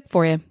pro tip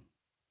for you.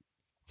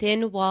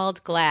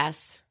 Thin-walled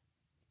glass.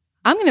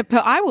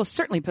 I will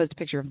certainly post a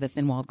picture of the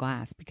thin-walled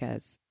glass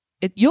because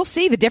you'll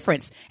see the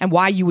difference and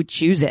why you would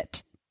choose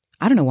it.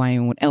 I don't know why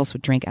anyone else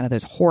would drink out of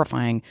those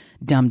horrifying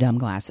dumb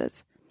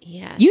glasses.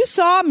 Yeah. You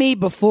saw me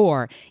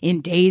before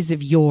in days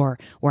of yore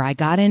where I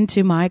got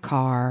into my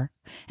car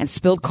and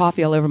spilled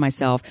coffee all over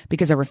myself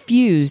because I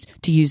refused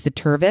to use the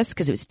Tervis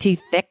because it was too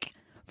thick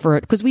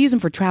because we use them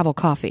for travel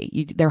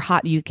coffee. They're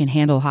hot. You can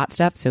handle hot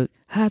stuff. So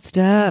hot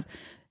stuff.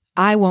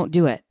 I won't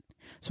do it.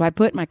 So I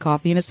put my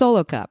coffee in a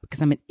Solo cup because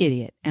I'm an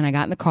idiot. And I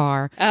got in the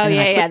car. Oh,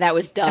 yeah, that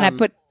was dumb. And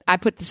I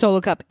put the Solo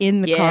cup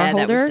in the car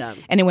holder. That was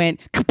dumb. And it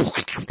went,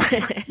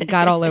 it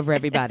got all over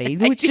everybody,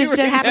 which just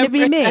happened to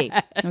be me.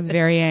 I was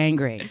very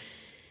angry.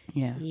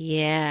 Yeah.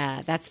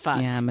 Yeah, that's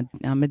fucked. Yeah,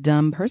 I'm a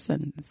dumb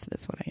person.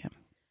 That's what I am.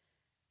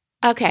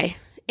 Okay,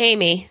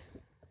 Amy,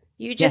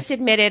 you just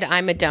admitted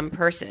I'm a dumb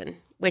person,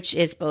 which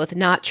is both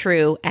not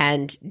true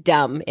and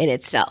dumb in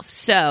itself.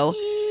 So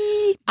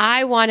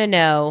I want to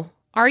know,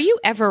 are you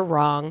ever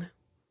wrong?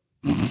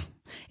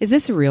 Is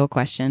this a real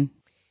question?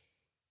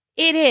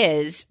 It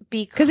is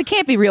because it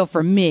can't be real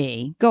for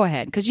me. Go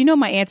ahead, because you know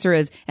my answer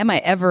is, am I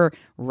ever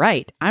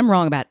right? I'm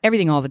wrong about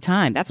everything all the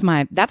time. That's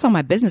on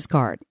my business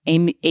card.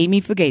 Amy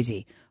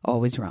Fugazi,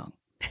 always wrong.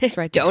 That's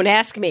right. Don't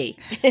ask me.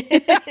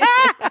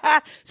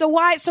 So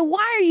why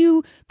are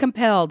you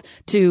compelled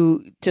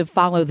to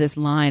follow this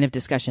line of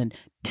discussion?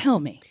 Tell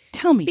me.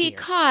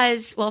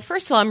 Because, well,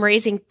 first of all, I'm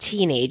raising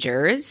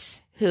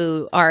teenagers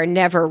who are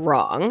never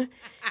wrong.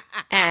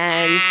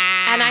 And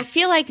I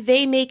feel like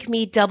they make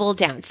me double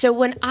down. So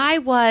when I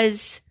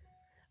was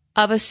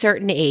of a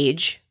certain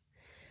age,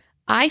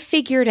 I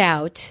figured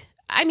out,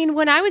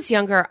 when I was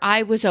younger,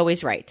 I was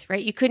always right?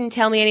 You couldn't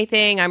tell me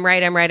anything. I'm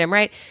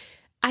right.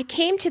 I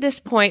came to this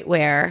point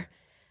where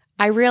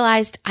I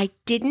realized I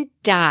didn't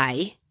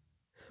die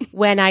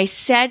when I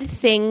said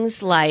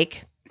things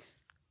like,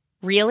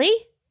 really,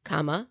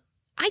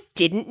 I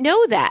didn't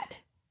know that.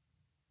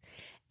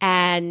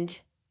 And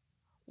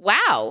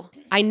wow,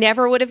 I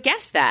never would have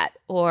guessed that.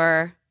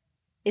 Or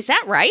is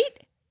that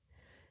right?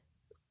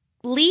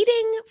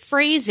 Leading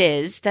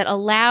phrases that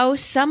allow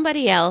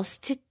somebody else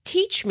to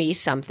teach me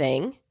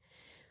something,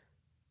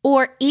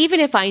 or even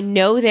if I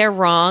know they're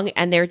wrong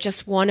and they're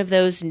just one of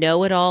those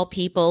know-it-all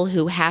people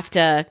who have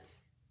to,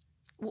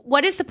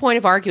 what is the point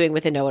of arguing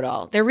with a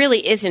know-it-all? There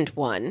really isn't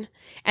one.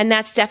 And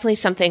that's definitely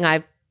something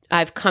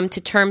I've come to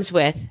terms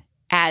with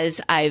as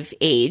I've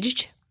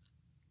aged.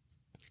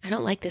 I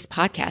don't like this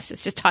podcast.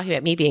 It's just talking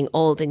about me being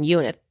old and you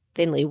in a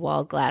thinly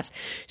walled glass.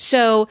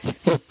 So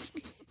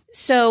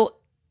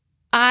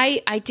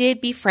I did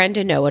befriend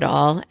a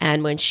know-it-all.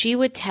 And when she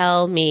would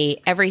tell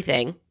me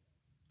everything,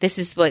 this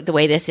is the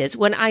way this is.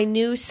 When I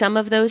knew some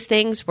of those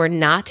things were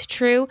not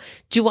true,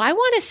 do I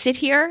want to sit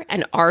here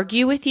and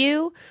argue with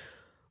you?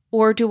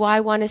 Or do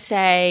I want to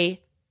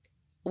say,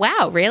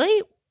 wow,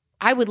 really?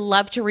 I would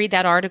love to read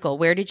that article.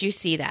 Where did you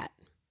see that?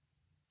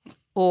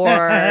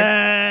 Or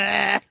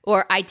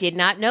I did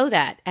not know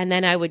that. And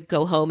then I would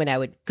go home and I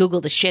would Google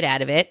the shit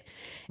out of it.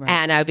 Right.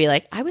 And I would be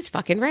like, I was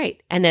fucking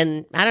right. And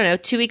then, I don't know,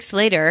 2 weeks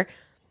later,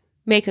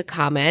 make a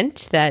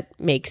comment that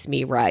makes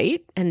me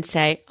right and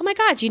say, oh my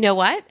God, you know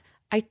what?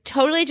 I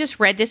totally just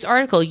read this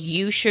article.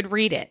 You should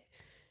read it.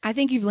 I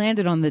think you've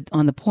landed on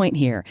the point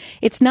here.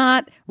 It's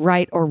not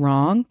right or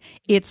wrong.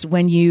 It's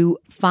when you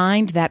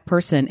find that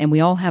person, and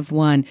we all have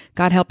one.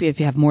 God help you if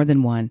you have more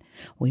than one.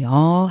 We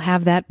all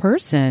have that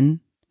person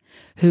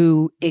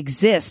who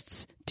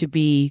exists to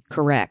be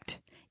correct,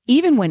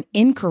 even when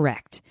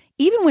incorrect.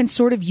 Even when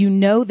sort of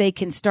they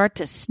can start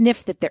to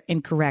sniff that they're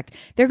incorrect,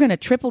 they're going to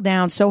triple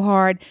down so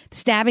hard,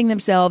 stabbing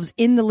themselves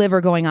in the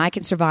liver going, I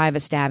can survive a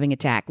stabbing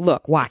attack.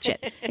 Look, watch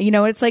it.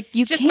 It's like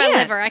you can't. It's just can't.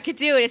 my liver. I could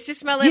do it. It's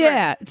just my liver.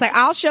 Yeah. It's like,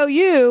 I'll show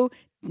you,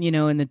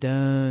 in the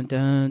dun,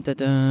 dun, dun,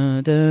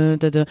 dun, dun,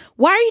 dun, dun.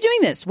 Why are you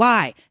doing this?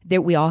 Why?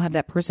 We all have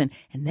that person.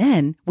 And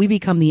then we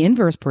become the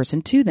inverse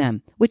person to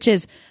them, which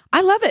is,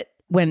 I love it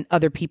when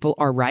other people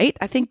are right.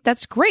 I think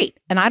that's great.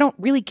 And I don't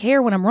really care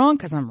when I'm wrong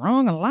because I'm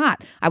wrong a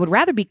lot. I would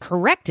rather be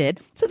corrected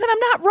so that I'm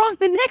not wrong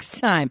the next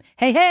time.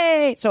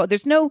 Hey. So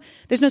there's no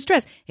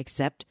stress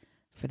except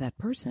for that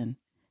person.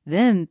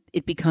 Then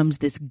it becomes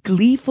this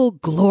gleeful,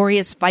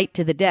 glorious fight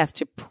to the death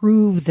to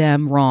prove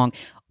them wrong.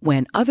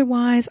 When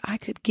otherwise I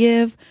could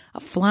give a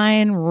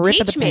flying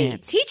rip of the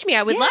pants. Teach me.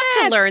 I would love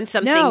to learn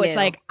something new. It's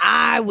like,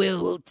 I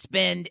will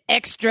spend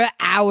extra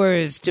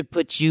hours to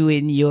put you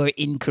in your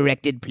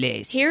incorrected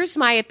place. Here's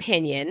my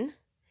opinion.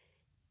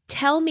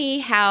 Tell me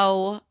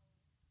how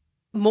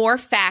more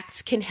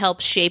facts can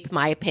help shape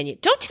my opinion.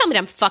 Don't tell me that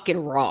I'm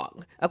fucking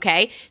wrong,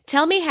 okay?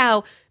 Tell me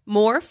how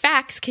more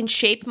facts can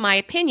shape my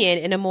opinion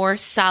in a more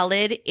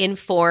solid,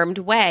 informed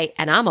way,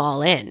 and I'm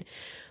all in.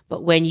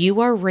 But when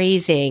you are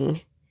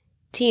raising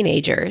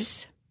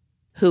teenagers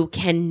who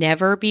can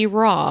never be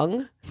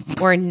wrong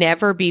or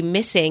never be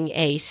missing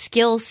a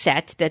skill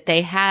set that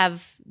they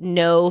have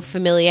no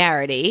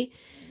familiarity,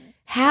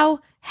 how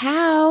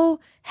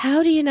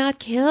do you not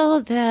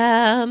kill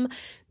them?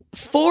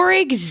 For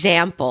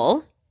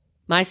example,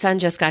 my son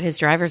just got his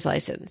driver's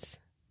license.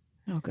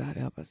 Oh, God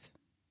help us.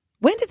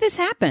 When did this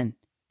happen?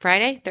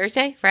 Friday,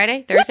 Thursday,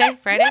 Friday, Thursday,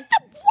 Friday. What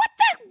the?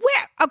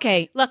 Where?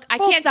 Okay. Look, I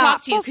can't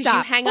talk to you because you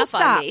hang up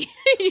on me.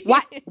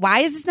 Why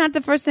is this not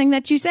the first thing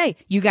that you say?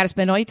 You got to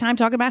spend all your time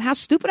talking about how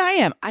stupid I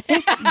am. I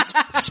think,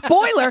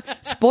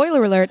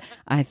 spoiler alert,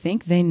 I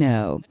think they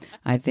know.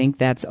 I think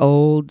that's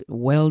old,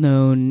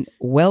 well-known,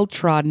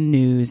 well-trodden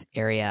news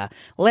area.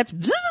 Let's...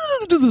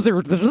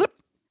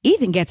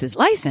 Ethan gets his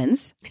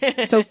license.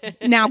 So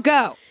now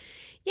go.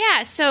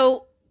 Yeah,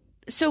 so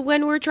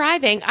when we're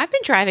driving, I've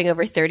been driving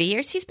over 30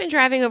 years. He's been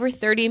driving over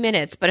 30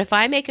 minutes. But if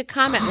I make a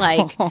comment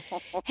like,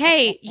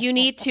 hey, you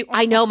need to,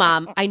 I know,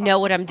 Mom, I know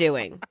what I'm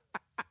doing.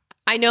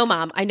 I know,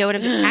 Mom, I know what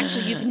I'm doing.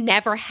 Actually, you've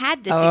never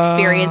had this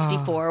experience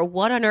before.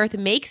 What on earth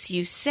makes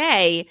you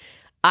say,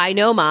 I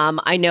know, Mom,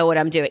 I know what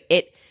I'm doing?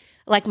 It,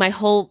 like my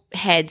whole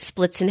head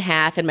splits in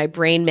half and my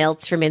brain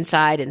melts from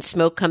inside and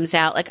smoke comes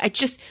out. Like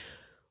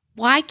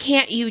why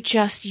can't you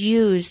just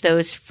use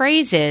those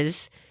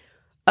phrases?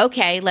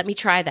 Okay, let me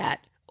try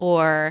that.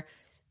 Or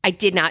I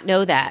did not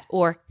know that,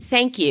 or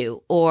thank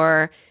you,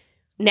 or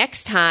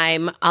next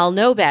time I'll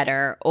know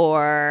better,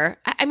 or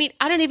I mean,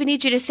 I don't even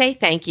need you to say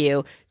thank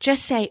you.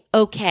 Just say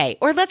okay.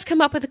 Or let's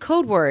come up with a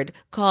code word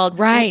called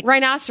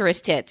rhinoceros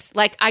tits.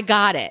 Like, I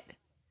got it.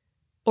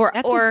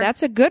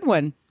 That's a good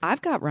one.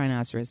 I've got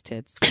rhinoceros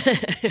tits.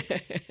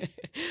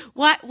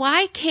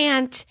 Why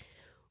can't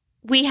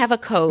we have a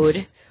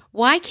code?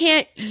 Why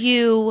can't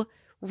you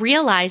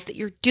realize that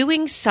you're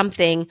doing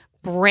something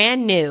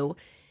brand new?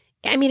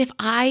 I mean, if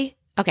I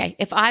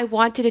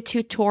wanted a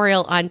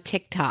tutorial on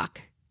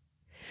TikTok,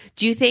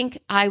 do you think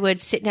I would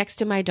sit next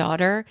to my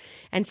daughter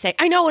and say,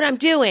 I know what I'm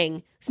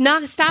doing.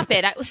 Stop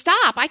it.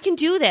 Stop. I can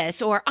do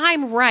this. Or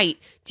I'm right.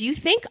 Do you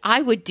think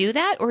I would do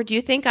that? Or do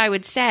you think I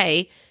would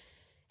say,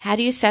 how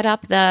do you set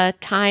up the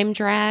time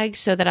drag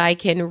so that I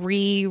can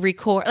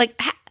re-record?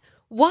 Like,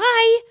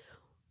 why?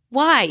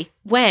 Why?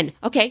 When?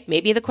 Okay,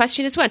 maybe the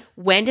question is when.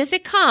 When does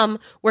it come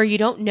where you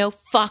don't know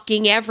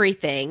fucking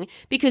everything?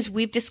 Because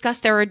we've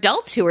discussed there are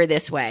adults who are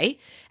this way.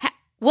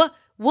 What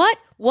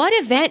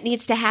event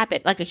needs to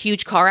happen? Like a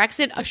huge car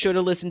accident? I should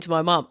have listened to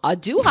my mom. I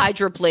do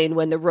hydroplane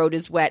when the road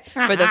is wet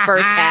for the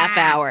first half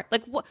hour.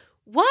 Like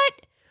what?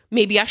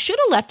 Maybe I should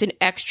have left an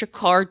extra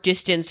car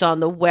distance on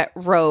the wet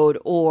road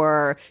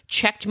or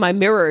checked my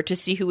mirror to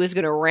see who was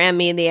going to ram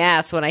me in the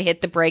ass when I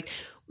hit the brake.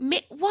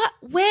 What?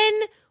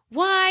 When?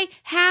 Why?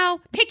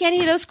 How? Pick any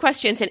of those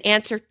questions and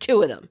answer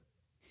two of them.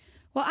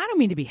 Well, I don't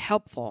mean to be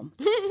helpful.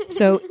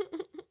 So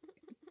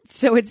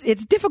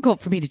it's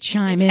difficult for me to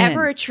chime in. If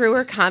ever a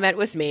truer comment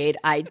was made,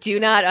 I do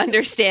not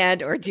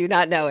understand or do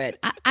not know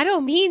it. I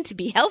don't mean to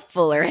be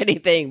helpful or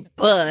anything,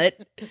 but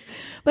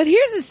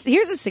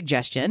here's a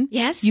suggestion.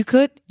 Yes. You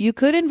could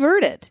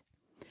invert it.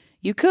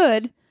 You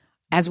could,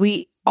 as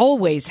we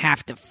always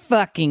have to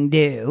fucking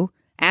do,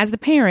 as the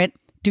parent,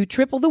 do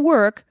triple the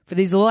work for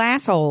these little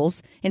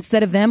assholes.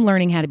 Instead of them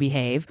learning how to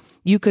behave,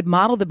 you could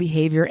model the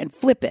behavior and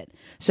flip it.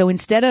 So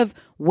instead of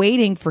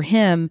waiting for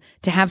him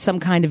to have some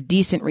kind of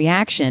decent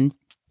reaction,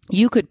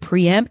 you could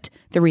preempt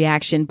the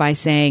reaction by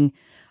saying,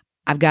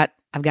 I've got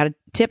a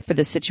tip for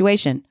this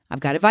situation. I've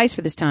got advice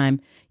for this time.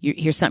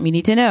 Here's something you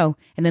need to know.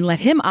 And then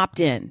let him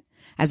opt in,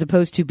 as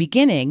opposed to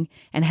beginning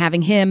and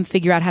having him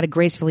figure out how to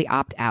gracefully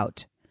opt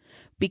out.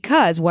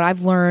 Because what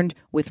I've learned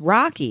with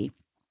Rocky,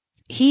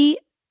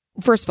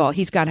 first of all,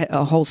 he's got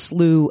a whole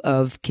slew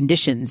of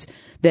conditions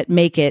that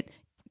make it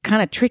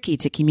kind of tricky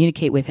to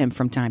communicate with him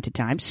from time to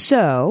time.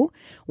 So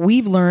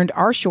we've learned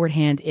our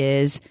shorthand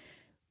is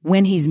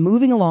when he's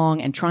moving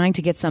along and trying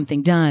to get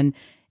something done,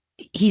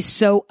 he's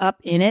so up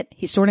in it,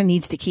 he sort of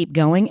needs to keep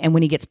going. And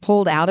when he gets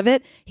pulled out of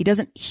it, he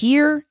doesn't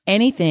hear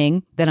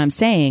anything that I'm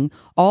saying.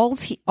 All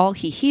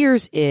he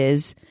hears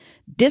is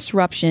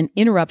disruption,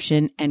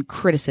 interruption, and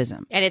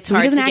criticism. And it's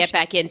hard to get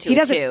back into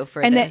it too.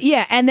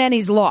 And then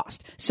he's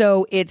lost.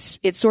 So it's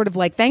sort of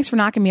like, thanks for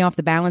knocking me off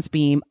the balance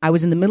beam. I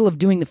was in the middle of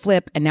doing the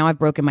flip and now I've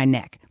broken my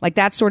neck. Like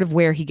that's sort of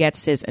where he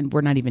gets his, and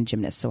we're not even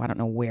gymnasts, so I don't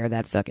know where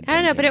that fucking I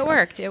don't know, but it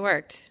worked. It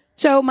worked.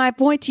 So my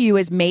point to you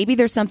is maybe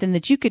there's something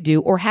that you could do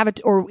or have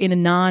it, or in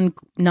a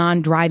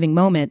non-driving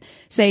moment,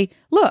 say,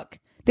 look,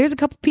 there's a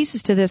couple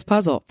pieces to this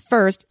puzzle.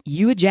 First,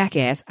 you a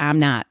jackass. I'm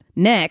not.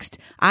 Next,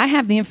 I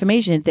have the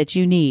information that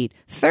you need.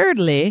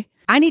 Thirdly,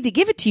 I need to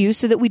give it to you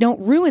so that we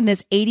don't ruin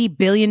this $80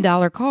 billion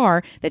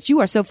car that you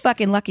are so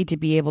fucking lucky to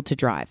be able to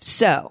drive.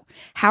 So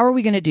how are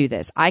we going to do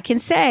this? I can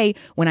say,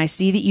 when I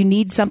see that you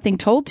need something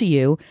told to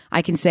you,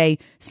 I can say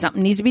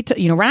something needs to be,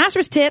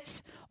 rhinoceros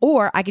tits.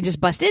 Or I can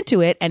just bust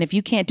into it, and if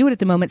you can't do it at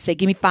the moment, say,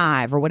 give me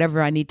 5, or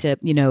whatever I need to,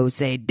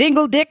 say,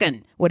 dingle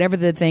dickin', whatever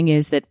the thing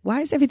is that,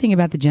 why is everything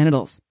about the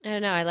genitals? I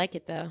don't know. I like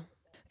it, though.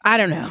 I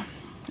don't know.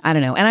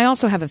 And I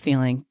also have a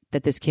feeling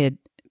that this kid,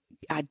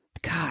 I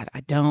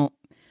don't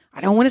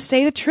want to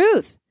say the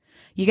truth.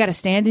 You got to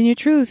stand in your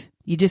truth.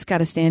 You just got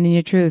to stand in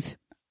your truth.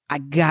 I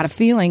got a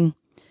feeling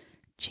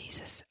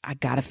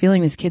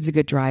this kid's a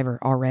good driver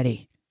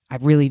already. I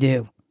really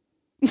do.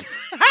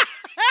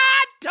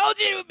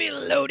 told you it would be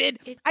loaded.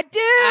 I do.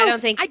 I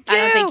don't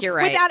think you're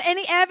right. Without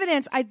any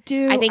evidence, I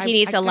do. I think he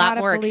needs a lot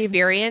more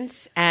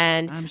experience,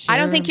 and I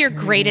don't think you're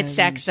great at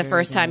sex the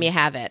first time you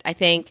have it. I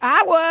think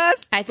I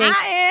was. I think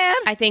I am.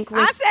 I think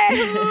I say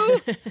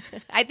who.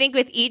 I think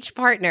with each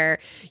partner,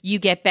 you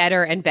get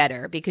better and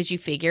better because you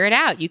figure it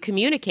out. You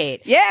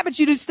communicate. Yeah, but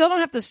you still don't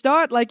have to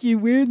start like you.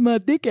 Where's my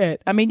dick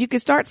at? I mean, you can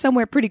start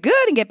somewhere pretty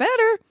good and get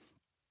better.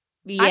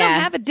 Yeah. I don't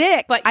have a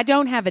dick. But I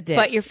don't have a dick.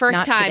 But your first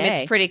Not time,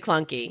 today. it's pretty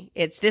clunky.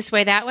 It's this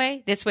way, that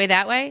way, this way,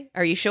 that way.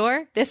 Are you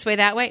sure? This way,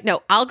 that way?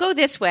 No, I'll go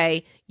this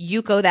way.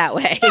 You go that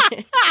way.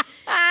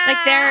 Like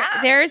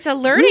there's a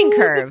learning Rules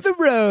curve. of the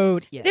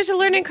road. Yes. There's a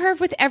learning curve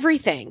with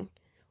everything.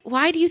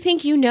 Why do you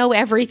think you know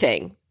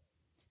everything?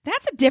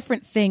 That's a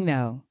different thing,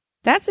 though.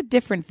 That's a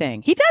different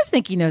thing. He does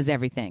think he knows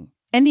everything.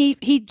 And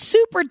he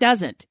super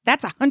doesn't.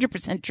 That's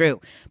 100%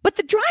 true. But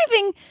the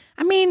driving,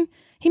 I mean,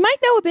 he might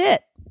know a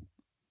bit.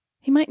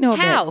 He might know a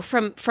bit. How?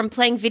 From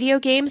playing video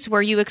games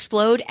where you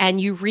explode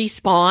and you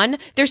respawn?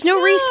 There's no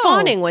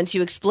respawning once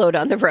you explode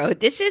on the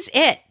road. This is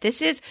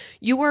it.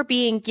 You are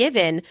being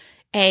given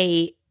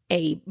a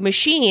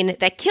machine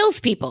that kills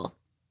people.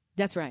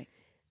 That's right.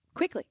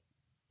 Quickly.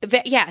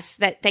 Yes,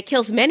 that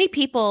kills many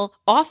people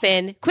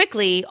often,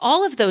 quickly,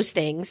 all of those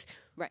things.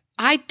 Right.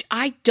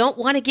 I don't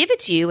want to give it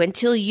to you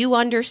until you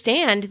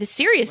understand the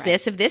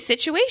seriousness of this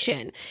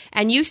situation.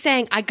 And you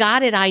saying, I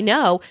got it, I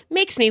know,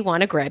 makes me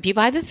want to grab you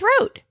by the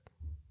throat.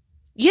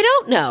 You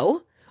don't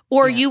know,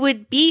 or you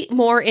would be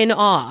more in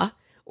awe,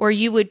 or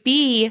you would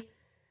be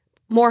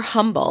more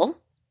humble.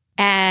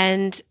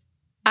 And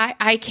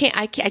I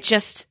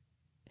just.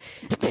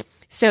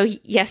 So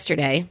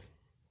yesterday,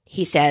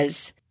 he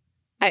says,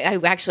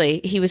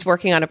 he was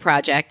working on a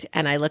project,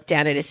 and I looked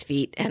down at his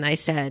feet and I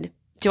said,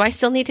 do I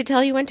still need to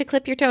tell you when to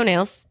clip your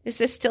toenails? Is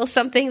this still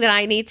something that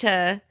I need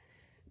to,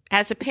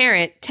 as a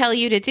parent, tell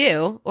you to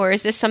do? Or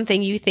is this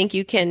something you think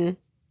you can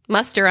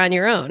muster on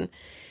your own?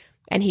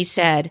 And he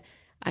said,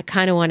 I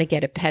kind of want to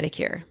get a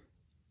pedicure.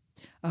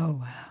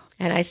 Oh, wow.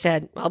 And I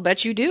said, I'll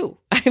bet you do.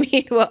 I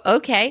mean, well,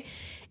 okay.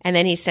 And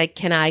then he said,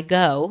 can I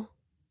go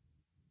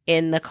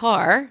in the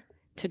car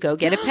to go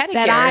get a pedicure?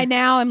 That I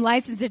now am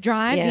licensed to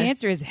drive? Yeah. The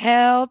answer is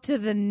hell to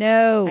the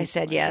no. I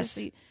said yes.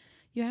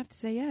 You have to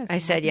say yes. I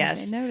said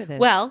yes. Say no to this.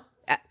 Well,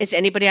 is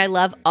anybody I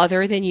love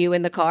other than you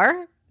in the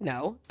car?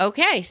 No.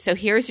 Okay, so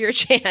here's your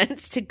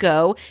chance to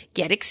go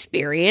get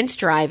experience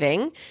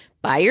driving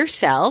by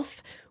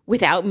yourself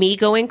without me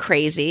going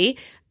crazy.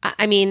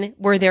 I mean,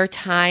 were there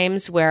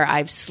times where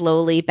I've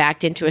slowly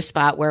backed into a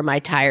spot where my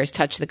tires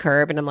touch the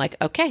curb and I'm like,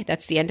 okay,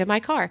 that's the end of my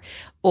car?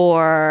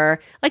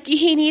 Or like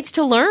he needs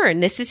to learn.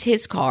 This is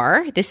his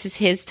car. This is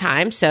his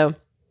time. So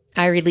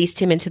I released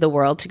him into the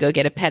world to go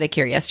get a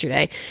pedicure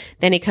yesterday.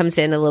 Then he comes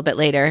in a little bit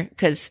later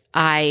because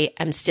I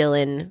am still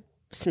in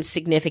some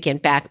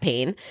significant back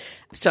pain.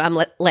 So I'm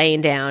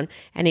laying down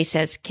and he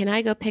says, can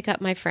I go pick up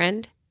my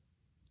friend?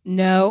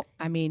 No,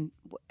 I mean...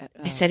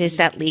 I said, is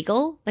that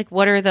legal? Like,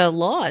 what are the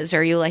laws?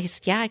 Are you like,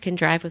 yeah, I can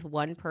drive with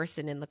one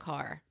person in the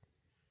car.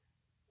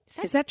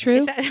 Is that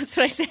true? That's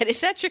what I said. Is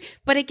that true?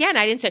 But again,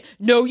 I didn't say,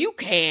 no, you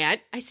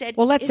can't. I said,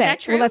 is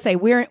that true? Well, let's say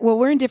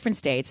we're in different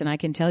states, and I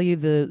can tell you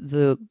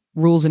the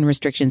rules and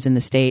restrictions in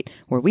the state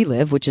where we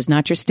live, which is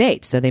not your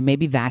state. So they may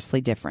be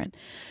vastly different.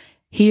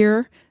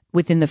 Here,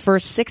 within the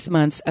first 6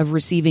 months of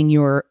receiving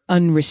your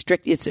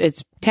unrestricted,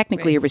 it's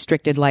technically a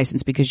restricted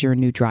license because you're a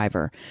new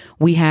driver.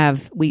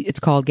 It's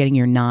called getting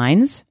your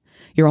nines.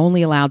 You're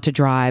only allowed to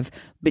drive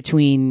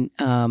between,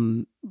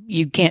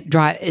 you can't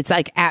drive, it's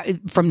like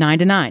from 9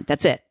 to 9.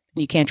 That's it.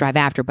 You can't drive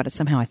after, but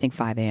somehow I think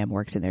 5 a.m.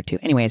 works in there too.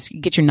 Anyways, you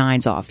get your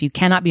nines off. You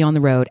cannot be on the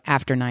road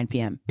after 9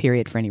 p.m.,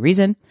 period, for any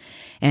reason.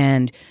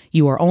 And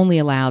you are only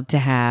allowed to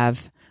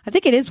have, I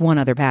think it is one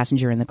other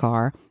passenger in the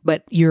car,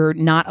 but you're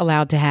not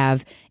allowed to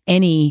have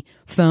any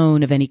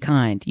phone of any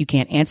kind. You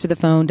can't answer the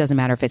phone. Doesn't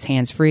matter if it's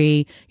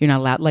hands-free. You're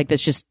not allowed. Like,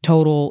 that's just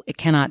total. It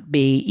cannot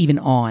be even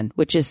on,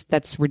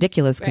 that's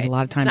ridiculous because a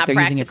lot of times they're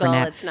using it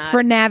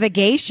for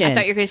navigation. I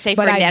thought you were going to say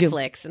for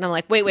Netflix. And I'm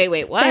like, wait,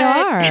 what? They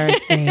are.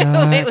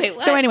 Wait,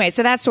 what? So anyway,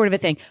 so that's sort of a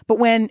thing. But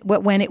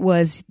when it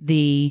was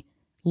the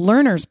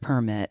learner's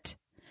permit,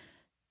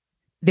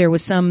 there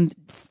was some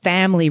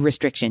family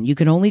restriction. You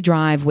can only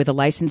drive with a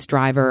licensed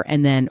driver,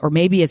 and then, or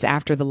maybe it's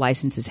after the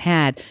license is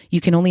had,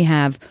 you can only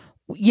have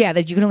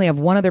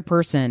one other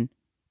person,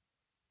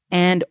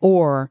 and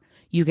or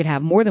you could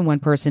have more than one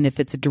person if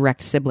it's a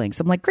direct sibling.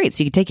 So I'm like, great.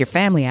 So you can take your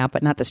family out,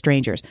 but not the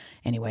strangers.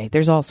 Anyway,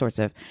 there's all sorts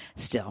of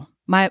still.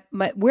 My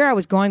where I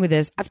was going with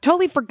this, I've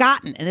totally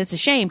forgotten, and it's a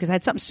shame because I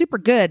had something super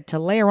good to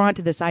layer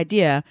onto this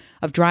idea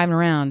of driving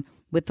around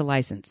with the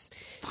license.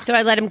 So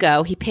I let him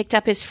go. He picked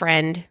up his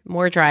friend,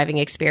 more driving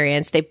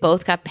experience. They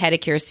both got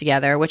pedicures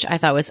together, which I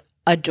thought was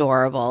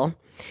adorable.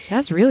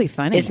 That's really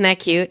funny. Isn't that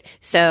cute?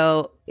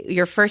 So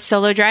your first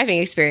solo driving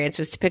experience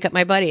was to pick up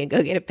my buddy and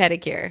go get a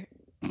pedicure.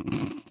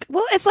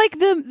 Well, it's like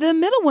the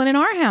middle one in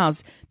our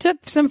house. Took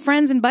some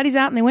friends and buddies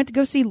out and they went to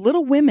go see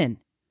Little Women.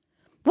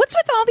 What's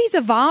with all these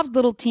evolved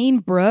little teen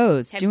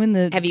bros doing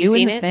the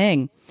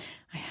thing?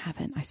 I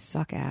haven't. I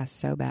suck ass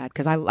so bad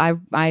because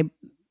I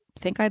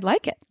think I'd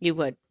like it. You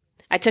would.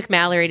 I took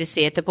Mallory to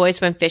see it. The boys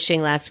went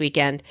fishing last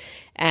weekend,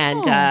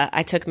 and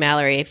I took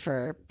Mallory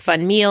for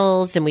fun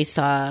meals, and we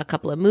saw a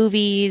couple of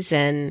movies,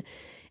 and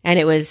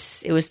it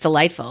was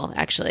delightful,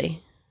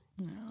 actually.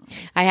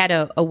 I had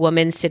a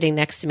woman sitting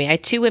next to me. I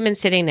had 2 women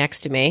sitting next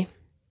to me.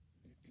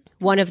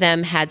 One of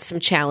them had some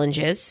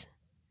challenges.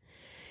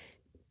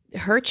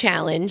 Her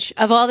challenge,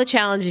 of all the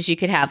challenges you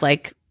could have,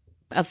 like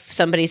of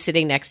somebody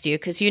sitting next to you,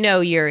 because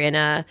you're in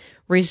a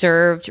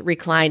reserved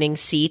reclining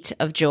seat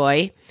of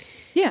joy.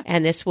 Yeah.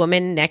 And this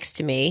woman next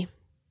to me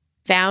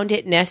found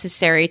it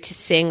necessary to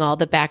sing all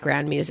the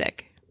background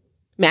music,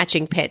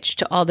 matching pitch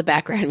to all the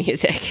background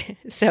music.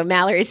 So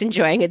Mallory's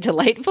enjoying a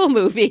delightful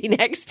movie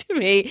next to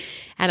me,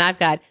 and I've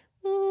got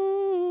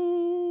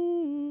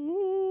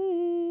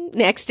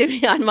next to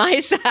me on my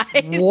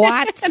side.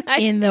 What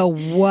in the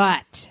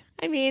what?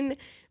 I mean,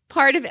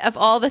 part of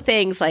all the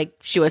things, like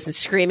she wasn't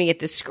screaming at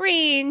the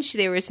screen.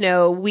 There was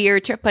no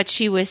weird, but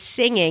she was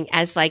singing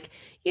as like,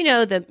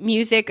 the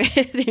music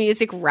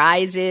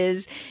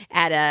rises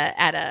at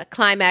a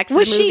climax of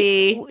the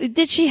movie.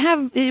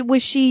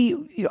 Was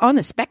she on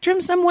the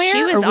spectrum somewhere?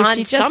 She was, or was on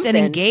she just something.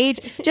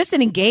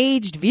 an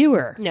engaged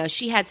viewer? No,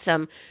 she had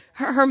some.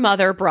 Her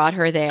mother brought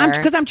her there.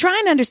 Because I'm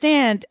trying to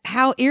understand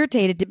how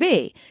irritated to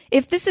be.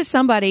 If this is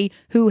somebody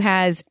who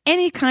has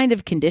any kind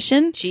of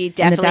condition. She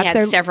definitely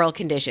had several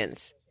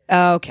conditions.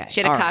 Okay.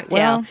 She had a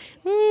cocktail.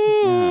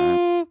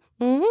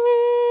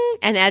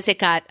 And as it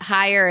got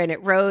higher and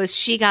it rose,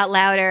 she got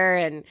louder.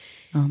 And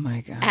oh,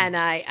 my God. And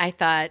I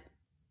thought,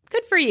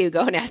 good for you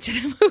going out to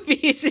the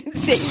movies and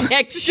sitting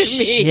next to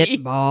me.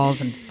 Shit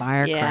balls and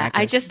firecrackers. Yeah,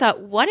 I just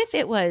thought, what if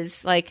it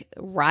was like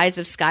Rise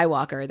of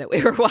Skywalker that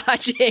we were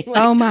watching? Like,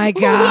 oh, my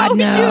God, what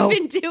no. would you have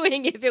been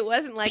doing if it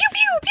wasn't like...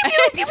 Pew, pew,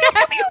 pew, pew, pew, pew,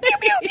 pew, pew,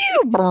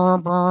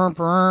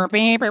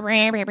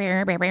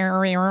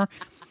 pew, pew.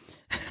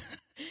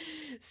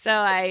 So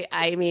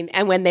I mean,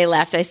 and when they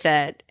left, I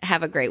said,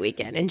 "Have a great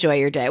weekend. Enjoy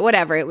your day.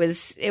 Whatever." It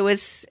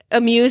was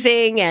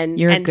amusing and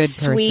You're a good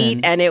sweet,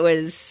 person. and it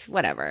was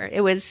whatever.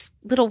 It was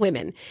Little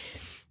Women.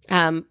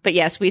 But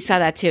yes, we saw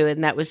that too,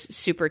 and that was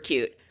super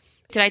cute.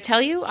 Did I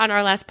tell you on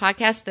our last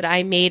podcast that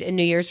I made a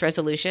New Year's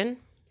resolution?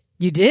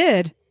 You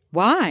did?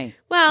 Why?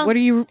 Well, what are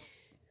you?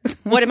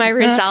 What am I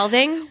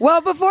resolving? Well,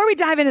 before we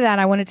dive into that,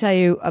 I want to tell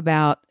you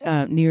about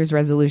New Year's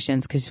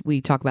resolutions, because we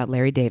talk about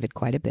Larry David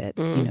quite a bit.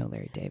 You know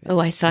Larry David. Oh,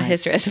 I saw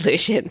his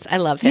resolutions. I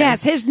love him.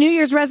 Yes, his New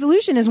Year's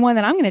resolution is one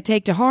that I'm going to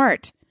take to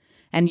heart,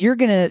 and you're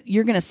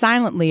gonna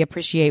silently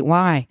appreciate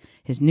why.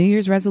 His New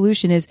Year's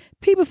resolution is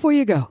pee before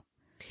you go.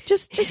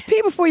 Just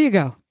pee before you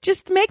go.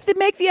 Just make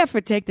the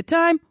effort. Take the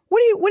time. What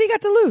do you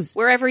got to lose?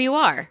 Wherever you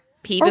are,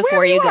 pee Or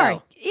before you are.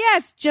 go.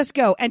 Yes, just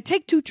go and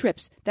take 2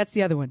 trips. That's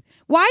the other one.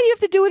 Why do you have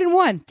to do it in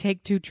one?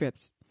 Take 2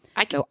 trips.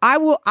 So I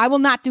will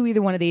not do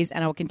either one of these,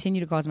 and I will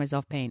continue to cause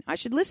myself pain. I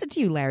should listen to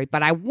you, Larry,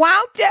 but I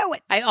won't do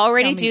it. I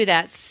already do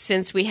that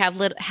since we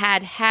have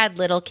had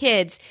little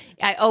kids.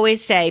 I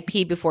always say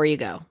pee before you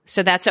go.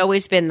 So that's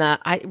always been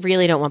I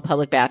really don't want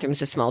public bathrooms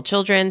with small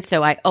children,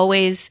 so I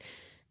always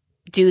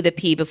do the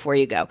pee before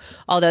you go.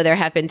 Although there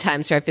have been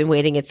times where I've been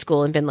waiting at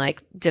school and been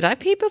like, did I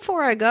pee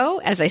before I go?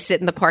 As I sit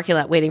in the parking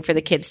lot waiting for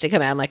the kids to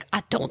come out, I'm like,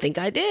 I don't think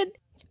I did.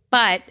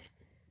 But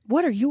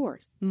what are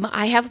yours?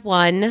 I have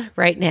one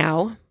right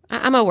now.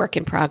 I'm a work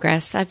in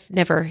progress. I've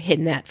never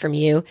hidden that from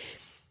you.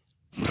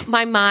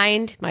 My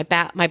mind, my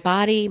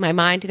body, my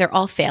mind, they're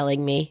all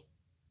failing me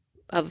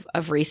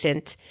of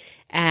recent.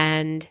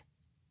 And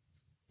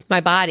my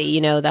body,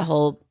 the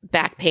whole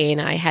back pain.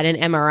 I had an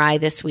MRI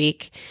this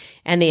week,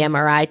 and the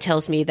MRI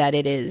tells me that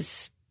it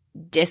is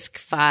disc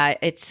 5.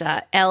 It's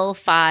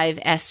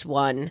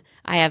L5S1.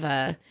 I have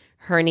a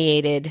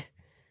herniated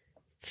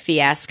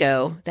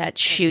fiasco that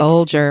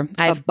shoots a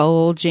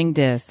bulging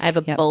disc. I have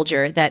a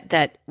bulger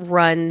that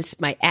runs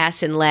my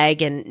ass and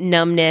leg, and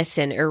numbness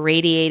and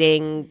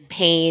irradiating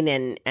pain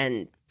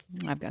and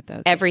I've got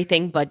those.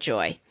 Everything but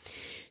joy.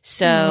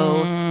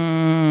 So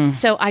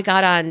I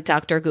got on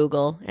Dr.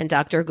 Google, and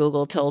Dr.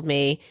 Google told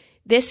me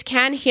this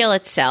can heal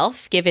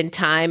itself given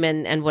time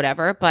and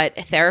whatever, but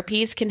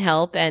therapies can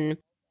help, and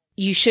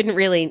you shouldn't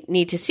really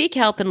need to seek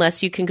help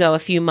unless you can go a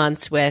few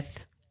months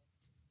with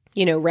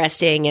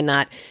resting and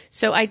not.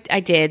 So I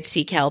did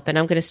seek help, and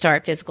I'm going to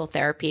start physical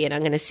therapy, and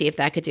I'm going to see if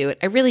that could do it.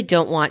 I really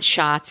don't want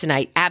shots, and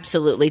I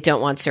absolutely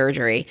don't want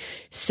surgery.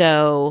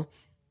 So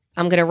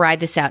I'm going to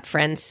ride this out,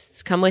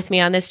 friends. Come with me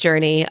on this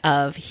journey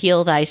of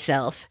heal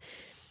thyself.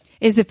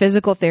 Is the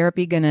physical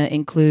therapy going to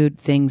include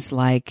things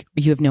like,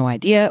 you have no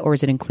idea, or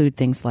does it include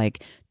things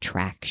like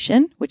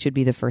traction, which would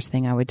be the first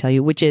thing I would tell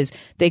you, which is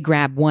they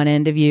grab one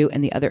end of you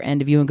and the other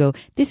end of you and go,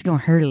 this is going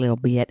to hurt a little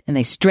bit. And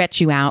they stretch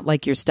you out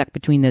like you're stuck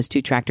between those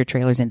 2 tractor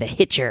trailers and the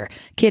hitcher.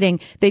 Kidding.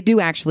 They do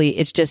actually.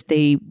 It's just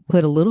they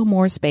put a little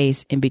more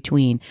space in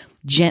between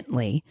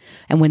gently.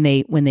 And when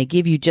they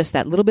give you just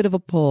that little bit of a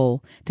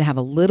pull to have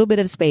a little bit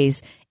of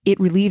space, it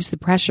relieves the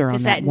pressure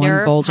on that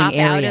one bulging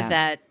area. Out of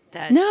that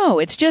No,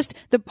 it's just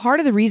the part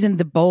of the reason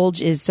the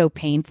bulge is so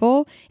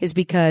painful is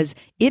because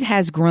it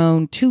has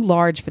grown too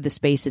large for the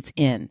space it's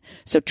in.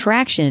 So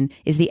traction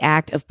is the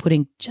act of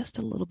putting just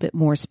a little bit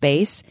more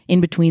space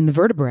in between the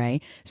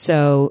vertebrae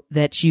so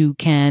that you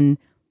can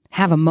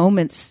have a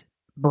moment's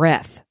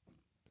breath.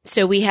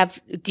 So we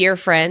have dear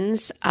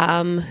friends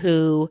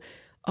who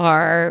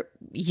are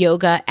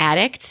yoga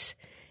addicts.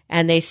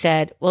 And they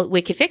said, well,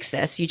 we could fix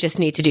this. You just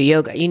need to do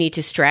yoga. You need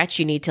to stretch.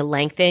 You need to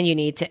lengthen. You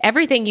need to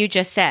everything you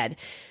just said.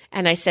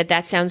 And I said,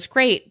 that sounds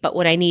great. But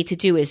what I need to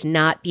do is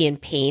not be in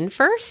pain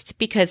first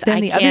because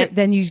then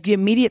the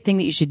immediate thing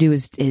that you should do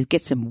is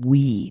get some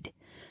weed.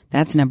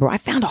 That's number one. I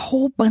found a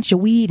whole bunch of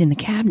weed in the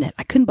cabinet.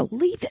 I couldn't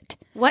believe it.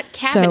 What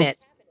cabinet?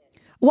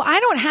 Well, I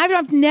don't have it.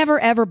 I've never,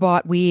 ever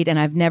bought weed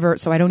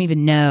and so I don't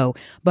even know.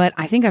 But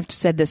I think I've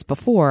said this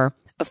before.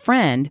 A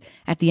friend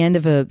at the end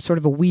of a sort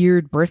of a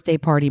weird birthday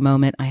party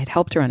moment, I had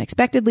helped her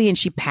unexpectedly and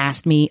she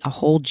passed me a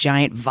whole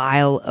giant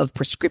vial of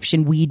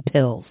prescription weed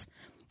pills.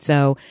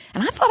 So,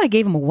 and I thought I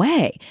gave them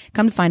away.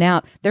 Come to find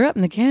out, they're up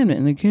in the cabinet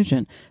in the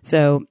kitchen.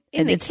 So,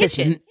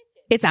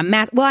 it's a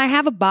mass. Well, I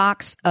have a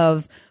box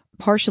of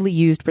partially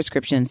used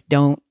prescriptions.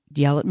 Don't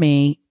yell at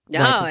me.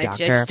 No, I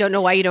just don't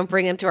know why you don't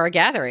bring them to our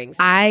gatherings.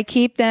 I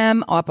keep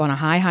them up on a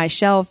high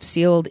shelf,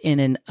 sealed in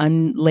an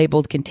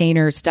unlabeled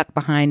container, stuck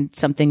behind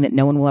something that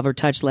no one will ever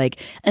touch, like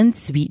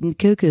unsweetened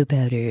cocoa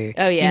powder.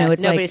 Oh, yeah.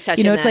 It's nobody's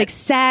touching that. It's like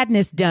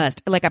sadness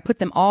dust. Like I put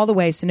them all the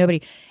way so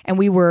nobody, and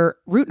we were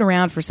rooting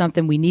around for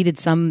something.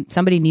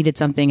 Somebody needed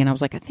something. And I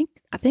was like, I think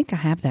I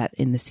have that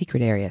in the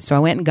secret area. So I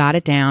went and got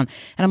it down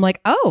and I'm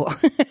like, oh,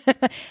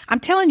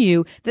 I'm telling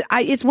you that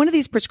it's one of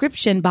these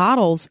prescription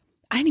bottles.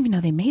 I didn't even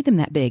know they made them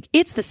that big.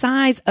 It's the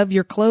size of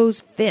your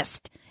closed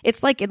fist.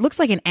 It looks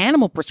like an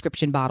animal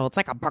prescription bottle. It's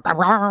like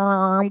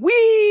a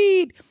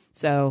weed.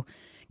 So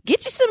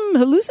get you some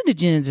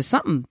hallucinogens or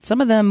something. Some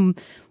of them,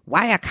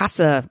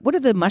 Guayacasa. What are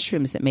the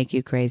mushrooms that make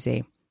you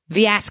crazy?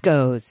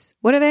 Viascos.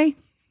 What are they?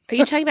 Are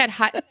you talking about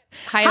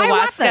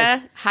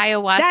ayahuasca?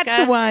 Ayahuasca?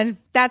 That's the one.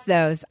 That's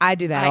those. I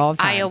do that all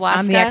the time. Ayahuasca?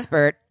 I'm the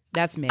expert.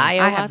 That's me.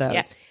 I have those.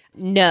 Yeah.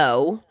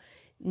 No.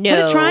 Put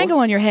a triangle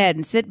on your head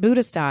and sit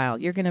Buddha style.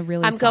 You're going to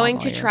really I'm going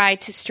to try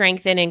to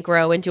strengthen and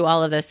grow and do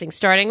all of those things,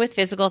 starting with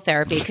physical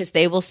therapy because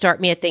they will start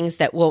me at things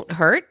that won't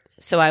hurt.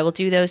 So I will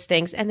do those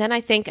things. And then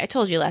I think I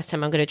told you last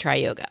time I'm going to try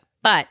yoga.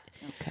 But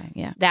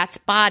that's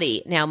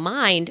body. Now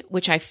mind,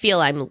 which I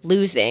feel I'm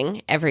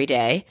losing every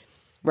day.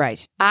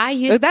 Right.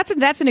 That's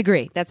an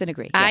agree. That's an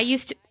agree.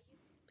 Yes.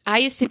 I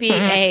used to be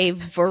a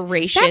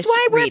voracious That's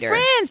why we're reader.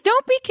 friends.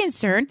 Don't be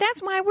concerned. That's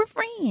why we're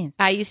friends.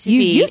 I used to You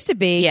be. used to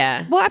be.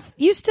 Yeah. Well,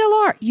 you still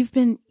are.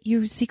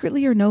 You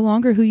secretly are no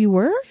longer who you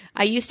were?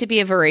 I used to be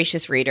a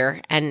voracious reader.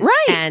 And,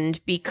 right.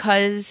 And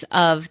because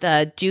of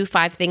the do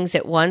 5 things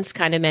at once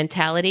kind of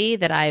mentality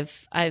that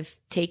I've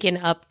taken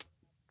up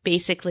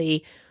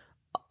basically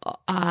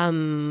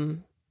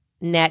Netflix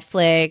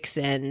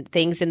and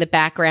things in the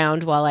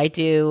background while I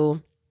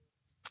do.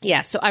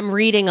 Yeah, so I'm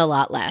reading a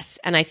lot less,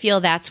 and I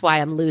feel that's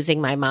why I'm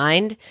losing my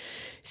mind.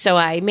 So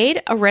I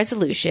made a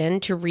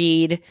resolution to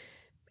read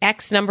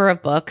X number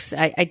of books.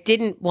 I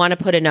didn't want to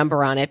put a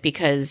number on it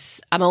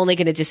because I'm only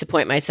going to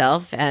disappoint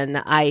myself, and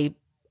I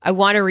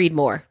want to read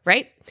more,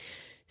 right?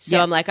 So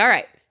yes. I'm like, all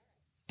right.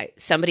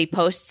 Somebody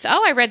posts,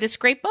 oh, I read this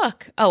great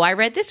book. Oh, I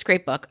read this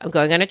great book. I'm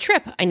going on a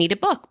trip. I need a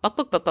book.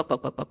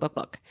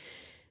 Book.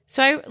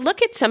 So I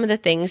look at some of the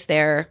things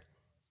they're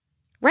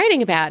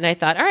writing about, and I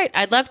thought, all right,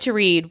 I'd love to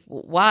read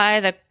Why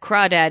the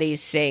Crawdaddies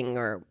Sing,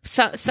 or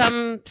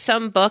some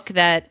book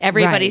that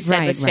everybody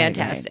said was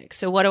fantastic. Right.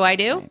 So what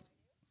do? Right.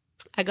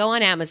 I go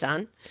on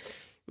Amazon.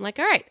 I'm like,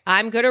 all right,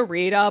 I'm going to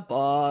read a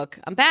book.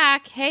 I'm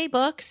back. Hey,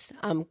 books.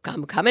 I'm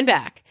coming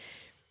back.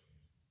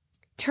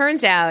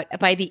 Turns out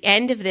by the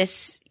end of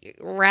this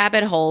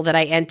rabbit hole that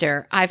I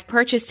enter, I've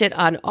purchased it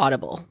on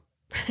Audible.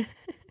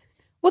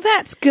 Well,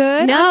 that's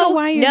good.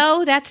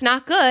 No, that's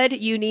not good.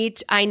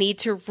 I need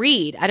to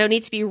read. I don't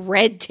need to be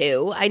read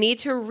to. I need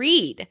to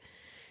read.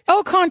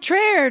 Au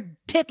contraire,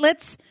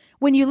 titlets.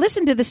 When you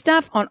listen to the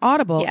stuff on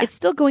Audible, It's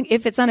still going,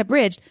 if it's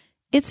unabridged,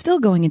 it's still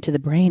going into the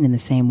brain in the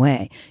same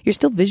way. You're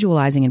still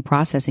visualizing and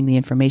processing the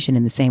information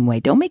in the same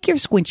way. Don't make your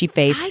squinchy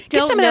face. I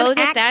don't know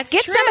that's true.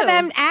 Get some of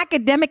them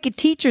academic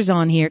teachers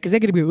on here because they're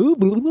going to be, Dear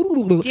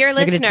listener,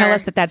 they're going to tell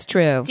us that that's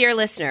true. Dear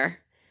listener,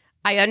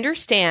 I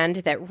understand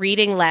that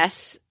reading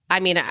less, I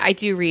mean, I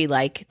do read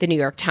like the New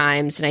York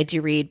Times and I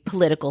do read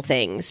political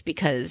things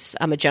because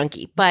I'm a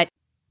junkie. But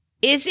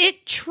is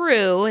it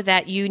true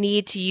that you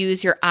need to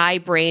use your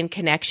eye-brain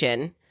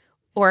connection,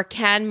 or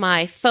can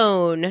my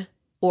phone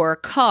or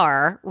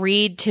car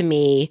read to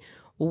me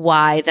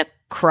Why the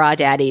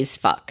Crawdaddies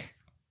Fuck?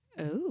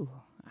 Oh,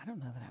 I don't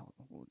know that.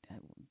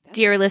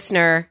 Dear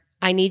listener,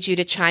 I need you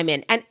to chime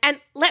in. And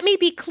let me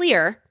be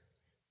clear.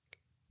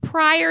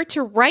 Prior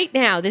to right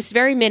now, this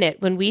very minute,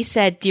 when we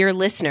said, dear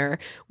listener,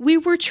 we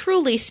were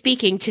truly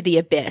speaking to the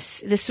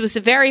abyss. This was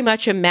very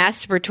much a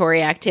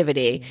masturbatory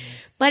activity. Yes.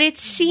 But it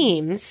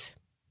seems,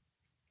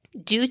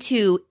 due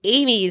to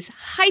Amy's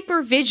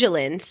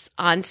hypervigilance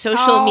on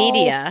social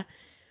media,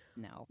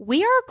 No.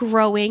 We are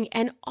growing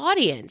an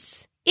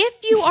audience.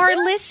 If you are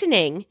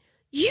listening,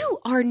 you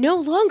are no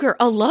longer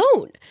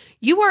alone.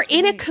 You are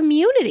in a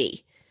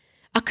community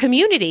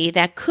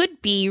that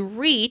could be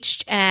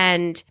reached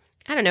and,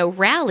 I don't know,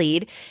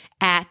 rallied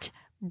at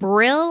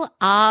Brill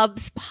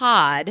Obs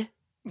Pod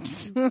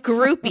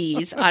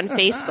groupies on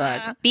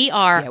Facebook.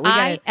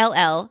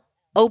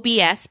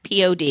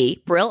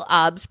 BRILLOBSPOD, Brill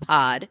Obs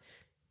Pod,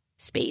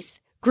 space,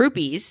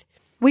 groupies.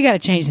 We got to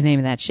change the name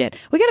of that shit.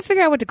 We got to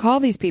figure out what to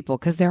call these people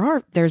because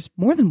there's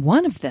more than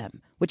one of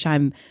them, which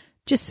I'm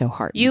just so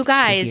heartened. You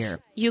guys. What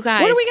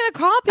are we going to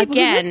call people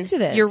who listen to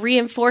this? You're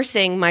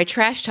reinforcing my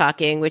trash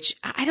talking, which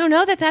I don't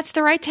know that that's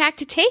the right tack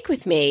to take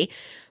with me,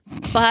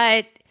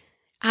 but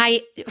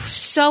I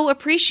so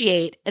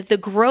appreciate the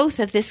growth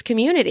of this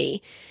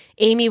community.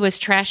 Amy was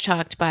trash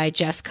talked by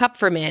Jess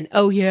Kupferman.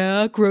 Oh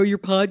yeah, grow your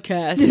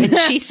podcast. And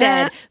she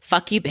said,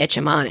 fuck you, bitch,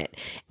 I'm on it.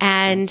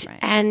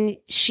 And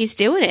she's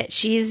doing it.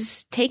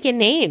 She's taking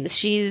names.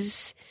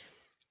 She's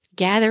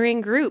gathering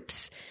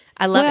groups.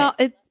 I love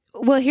it.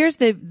 Well,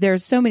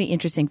 there's so many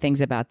interesting things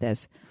about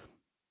this.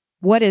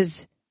 What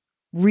is,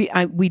 we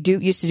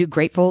used to do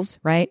gratefuls,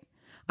 right?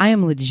 I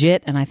am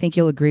legit, and I think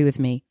you'll agree with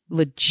me,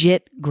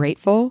 legit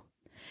grateful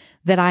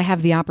that I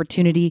have the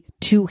opportunity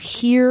to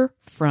hear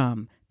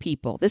from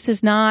people. This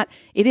is not,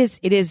 it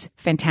is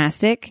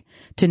fantastic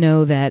to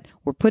know that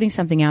we're putting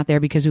something out there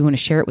because we want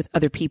to share it with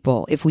other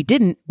people. If we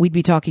didn't, we'd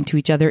be talking to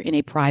each other in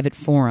a private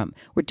forum.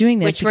 We're doing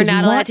this which we're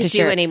not allowed to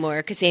do anymore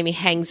because Amy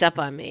hangs up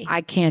on me.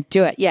 I can't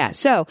do it. Yeah.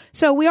 So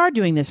we are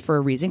doing this for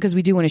a reason because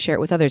we do want to share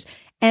it with others.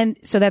 And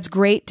so that's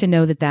great to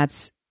know that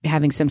that's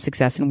having some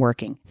success and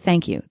working.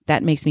 Thank you.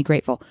 That makes me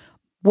grateful.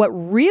 What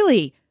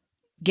really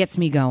gets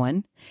me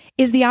going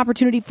is the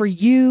opportunity for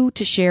you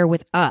to share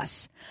with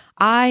us.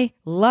 I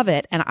love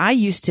it. And I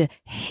used to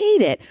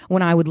hate it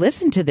when I would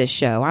listen to this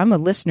show. I'm a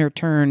listener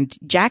turned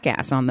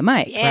jackass on the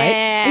mic,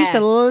 right? I used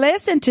to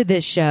listen to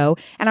this show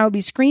and I would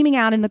be screaming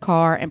out in the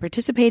car and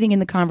participating in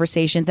the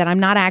conversation that I'm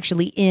not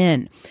actually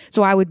in.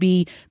 So I would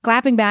be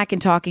clapping back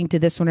and talking to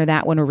this one or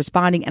that one or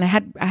responding. And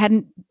I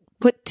hadn't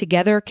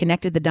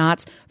connected the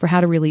dots for how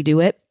to really do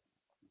it.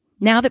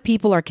 Now that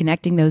people are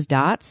connecting those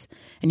dots,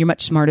 and you're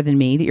much smarter than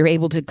me, that you're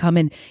able to come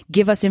and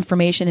give us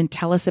information and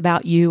tell us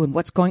about you and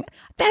what's going on.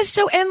 That is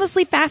so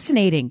endlessly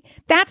fascinating.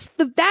 That's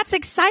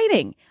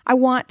exciting. I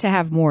want to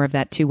have more of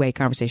that two-way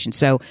conversation.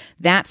 So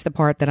that's the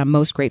part that I'm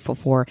most grateful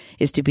for,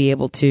 is to be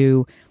able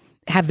to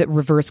have the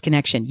reverse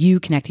connection, you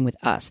connecting with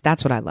us.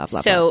 That's what I love.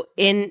 So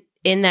in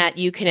that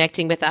you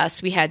connecting with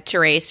us, we had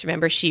Therese,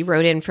 remember, she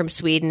wrote in from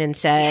Sweden and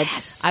said,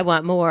 yes, I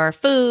want more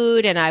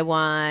food and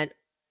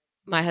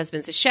my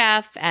husband's a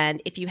chef,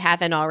 and if you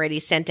haven't already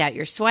sent out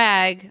your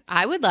swag,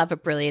 I would love a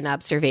Brilliant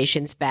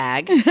Observations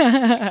bag.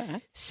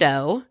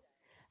 So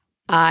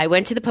I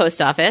went to the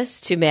post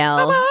office to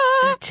mail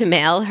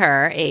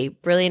her a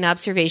Brilliant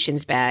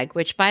Observations bag,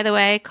 which, by the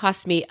way,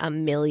 cost me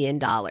 $1 million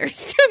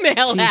to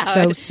mail out. She's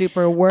so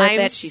super worth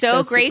it. She's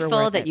so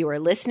grateful that you are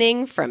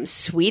listening from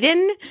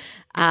Sweden.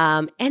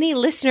 Any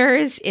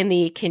listeners in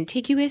the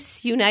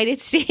contiguous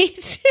United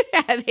States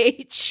have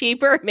a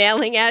cheaper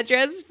mailing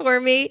address for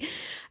me?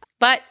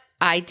 But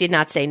I did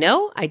not say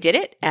no. I did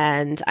it,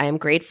 and I am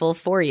grateful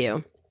for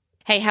you.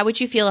 Hey, how would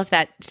you feel if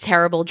that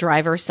terrible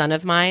driver son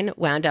of mine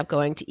wound up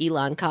going to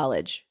Elon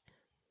College?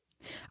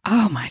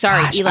 Oh my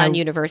gosh. Elon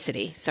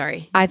University.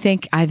 Sorry. I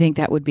think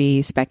that would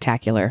be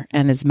spectacular.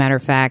 And as a matter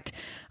of fact,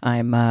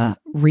 I'm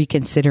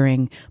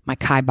reconsidering my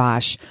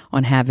kibosh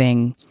on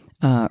having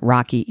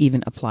Rocky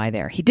even apply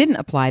there. He didn't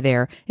apply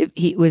there.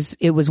 It was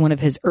one of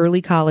his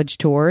early college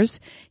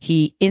tours.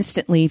 He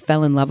instantly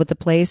fell in love with the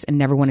place and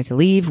never wanted to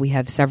leave. We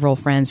have several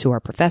friends who are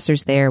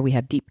professors there. We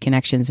have deep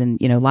connections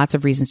and, lots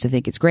of reasons to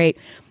think it's great.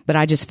 But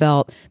I just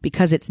felt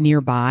because it's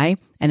nearby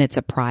and it's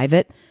a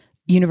private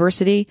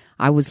university,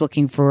 I was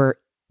looking for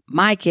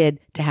my kid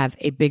to have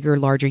a bigger,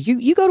 larger,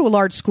 you go to a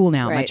large school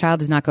now. Right. My child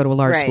does not go to a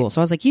large school. So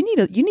I was like, you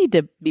need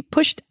to be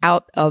pushed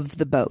out of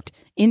the boat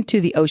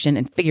into the ocean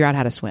and figure out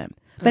how to swim.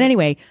 But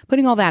anyway,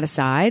 putting all that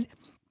aside,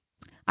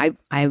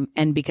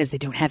 and because they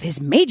don't have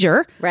his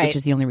major, which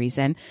is the only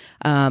reason,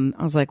 I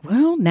was like,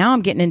 well, now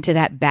I'm getting into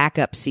that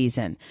backup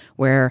season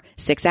where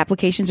 6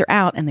 applications are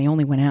out and they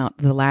only went out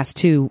the last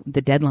 2.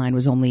 The deadline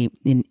was only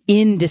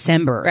in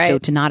December. Right. So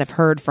to not have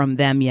heard from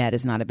them yet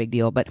is not a big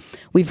deal, but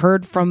we've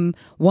heard from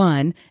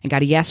one and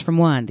got a yes from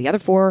one. The other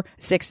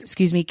 6,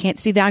 can't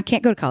see that. I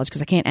can't go to college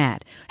because I can't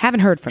add. Haven't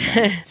heard from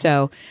them.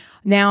 So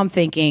now I'm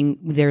thinking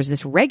there's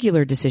this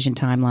regular decision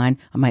timeline.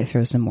 I might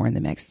throw some more in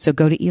the mix. So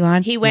go to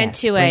Elon. He went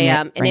to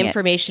an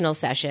informational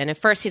session. At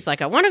first, he's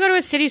like, I want to go to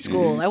a city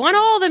school. I want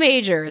all the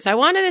majors. I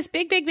wanted this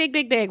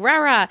big, rah,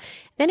 rah.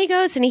 Then he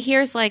goes and he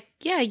hears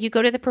you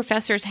go to the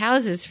professors'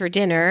 houses for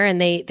dinner and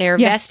they're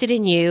vested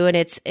in you. And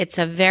it's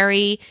a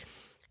very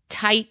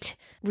tight,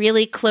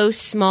 really close,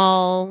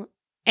 small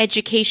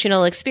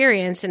educational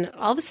experience, and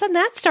all of a sudden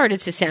that started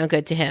to sound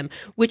good to him,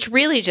 which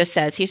really just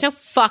says he's no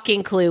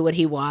fucking clue what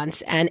he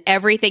wants and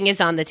everything is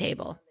on the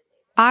table.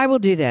 I will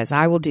do this.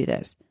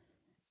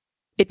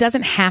 It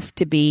doesn't have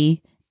to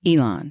be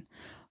Elon.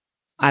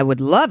 I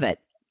would love it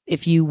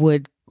if you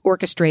would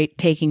orchestrate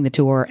taking the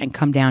tour and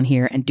come down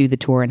here and do the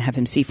tour and have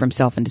him see for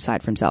himself and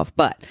decide for himself.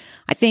 But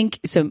I think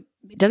so.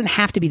 It doesn't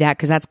have to be that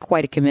because that's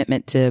quite a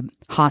commitment to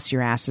hoss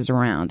your asses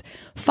around.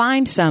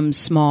 Find some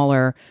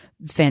smaller,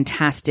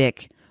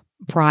 fantastic,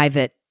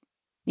 private.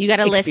 You got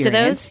a list of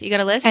those? You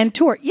got a list? And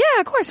tour. Yeah,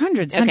 of course.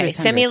 Hundreds. Okay.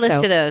 Send me a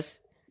list of those.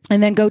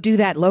 And then go do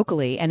that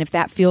locally. And if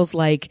that feels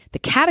like the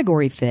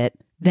category fit,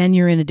 then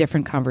you're in a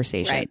different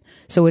conversation. Right.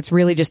 So it's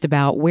really just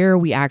about where are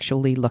we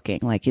actually looking?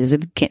 Like, is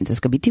it this going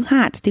to be too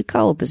hot? It's too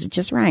cold. This is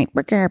just right.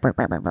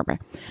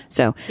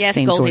 So yes,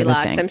 same Goldilocks. sort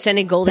of thing. I'm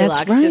sending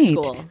Goldilocks to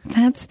school.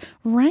 That's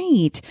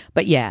right.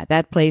 But yeah,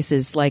 that place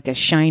is like a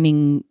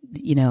shining,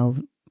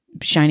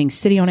 shining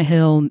city on a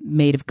hill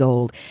made of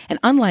gold. And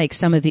unlike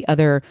some of the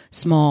other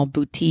small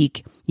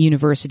boutique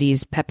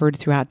universities peppered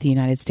throughout the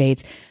United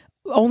States,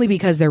 only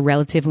because they're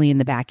relatively in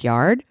the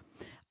backyard,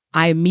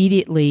 I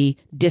immediately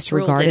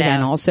disregarded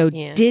and also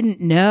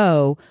didn't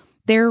know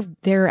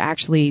they're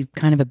actually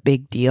kind of a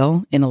big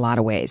deal in a lot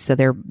of ways. So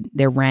they're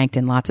ranked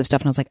in lots of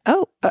stuff. And I was like,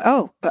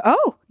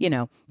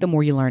 the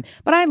more you learn.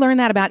 But I learned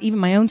that about even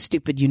my own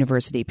stupid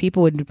university.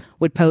 People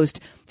would post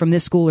from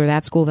this school or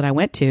that school that I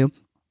went to.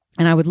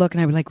 And I would look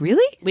and I would be like,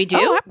 really? We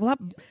do?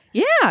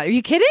 Yeah. Are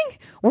you kidding?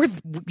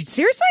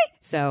 Seriously?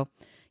 So,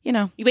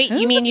 Wait,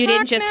 you mean you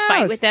didn't just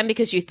fight with them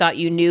because you thought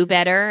you knew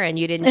better and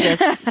you didn't just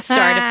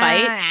start a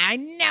fight? I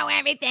know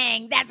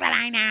everything. That's what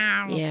I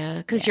know. Yeah,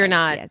 because you're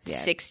not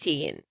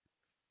 16.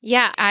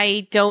 Yeah,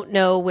 I don't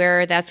know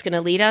where that's going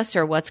to lead us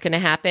or what's going to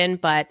happen.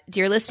 But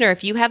dear listener,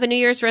 if you have a New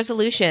Year's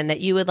resolution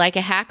that you would like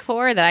a hack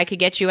for that I could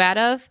get you out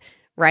of,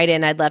 write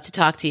in. I'd love to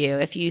talk to you.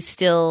 If you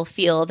still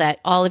feel that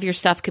all of your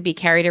stuff could be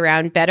carried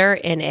around better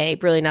in a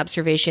Brilliant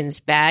Observations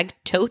bag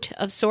tote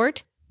of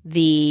sort,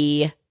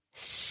 the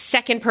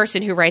second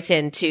person who writes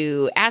in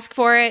to ask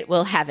for it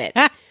will have it.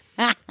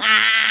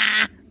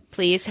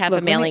 Please have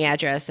a mailing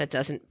address that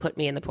doesn't put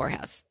me in the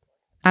poorhouse.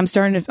 I'm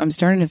starting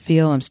to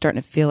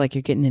feel like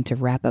you're getting into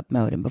wrap up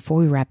mode. And before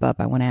we wrap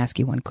up, I want to ask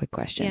you one quick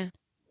question. Yeah.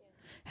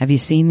 Have you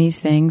seen these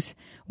things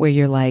where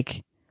you're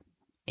like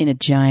in a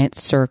giant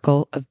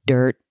circle of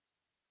dirt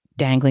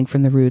dangling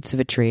from the roots of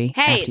a tree?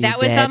 Hey, that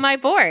was on my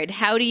board.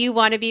 How do you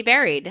want to be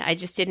buried? I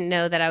just didn't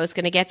know that I was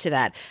going to get to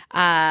that.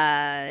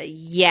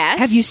 Yes.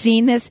 Have you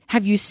seen this?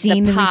 Have you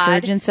seen the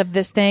resurgence of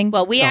this thing?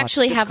 Well, we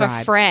actually have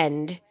a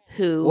friend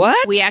who...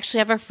 What? We actually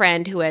have a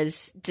friend who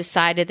has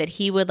decided that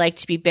he would like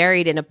to be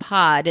buried in a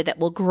pod that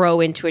will grow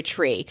into a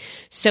tree.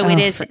 So it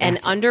is an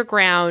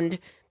underground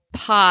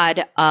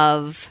pod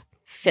of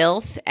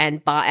filth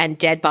and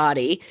dead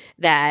body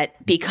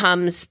that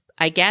becomes,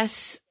 I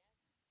guess...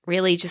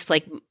 really just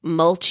like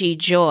mulchy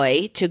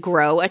joy to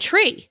grow a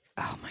tree.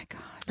 Oh my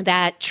God.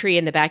 That tree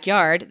in the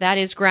backyard, that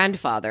is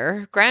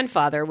grandfather.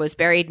 Grandfather was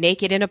buried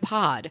naked in a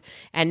pod.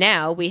 And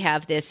now we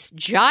have this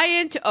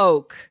giant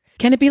oak.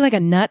 Can it be like a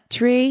nut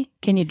tree?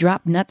 Can you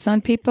drop nuts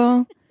on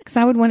people? Because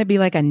I would want to be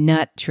like a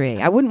nut tree.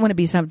 I wouldn't want to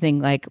be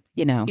something like,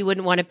 You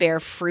wouldn't want to bear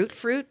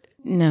fruit?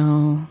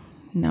 No.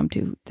 No, I'm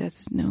too.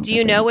 That's no. Do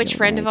you know which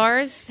friend of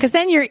ours? Because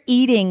then you're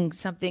eating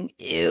something.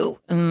 Ew.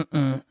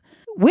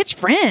 Which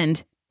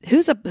friend?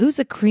 Who's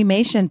a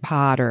cremation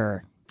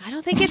potter? I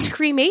don't think it's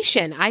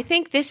cremation. I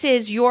think this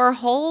is your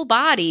whole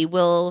body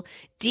will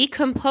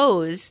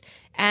decompose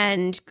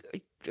and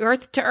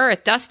earth to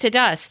earth, dust to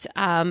dust,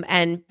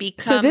 and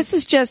become. So this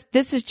is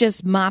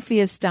just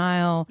mafia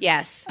style.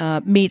 Yes.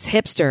 Meets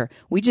hipster.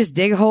 We just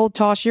dig a hole,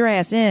 toss your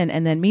ass in,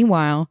 and then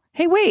meanwhile,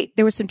 hey, wait,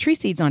 there was some tree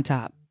seeds on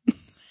top.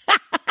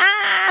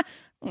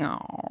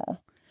 Oh,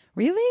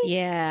 really?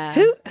 Yeah.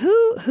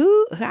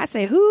 Who? I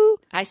say who?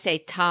 I say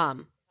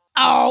Tom.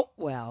 Oh,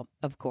 well,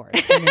 of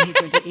course. And then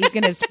he's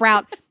going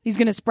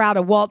to sprout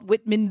a Walt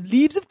Whitman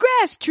leaves of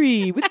grass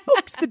tree with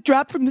books that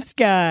drop from the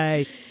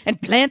sky and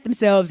plant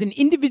themselves in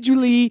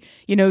individually,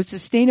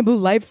 sustainable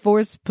life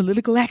force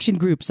political action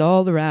groups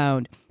all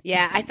around.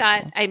 Yeah,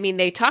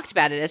 they talked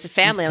about it as a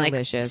family. It's like,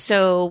 delicious.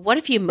 So what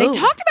if you moved? They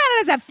talked about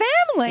it as a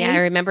family? Yeah, I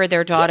remember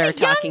their daughter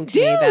talking to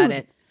me about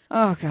it.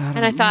 Oh, God.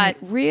 And I thought,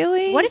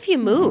 really? What if you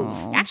move?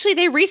 Oh. Actually,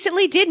 they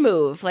recently did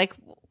move. Like,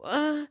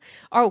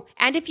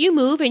 and if you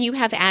move and you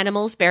have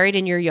animals buried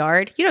in your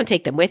yard, you don't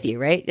take them with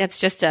you, right? That's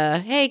just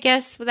hey,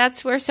 guess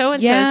that's where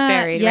so-and-so's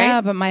buried, right?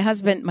 Yeah, but my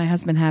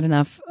husband had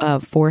enough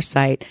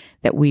foresight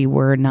that we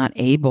were not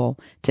able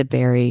to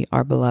bury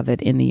our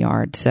beloved in the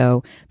yard.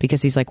 So,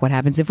 because he's like, what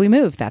happens if we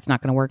move? That's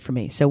not going to work for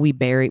me. So we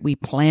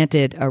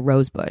planted a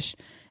rose bush.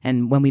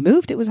 And when we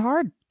moved, it was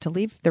hard to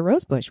leave the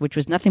rose bush, which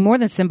was nothing more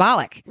than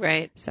symbolic.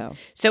 Right. So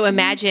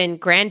imagine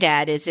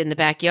granddad is in the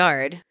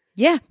backyard.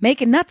 Yeah,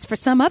 making nuts for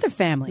some other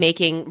family.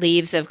 Making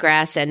leaves of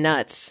grass and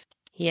nuts.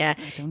 Yeah.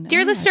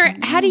 Dear listener,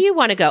 how do you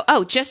want to go?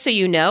 Oh, just so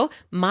you know,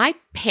 my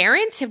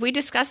parents, have we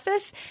discussed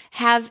this,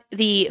 have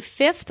the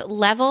 5th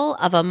level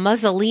of a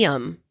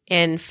mausoleum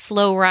in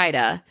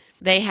Florida.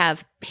 They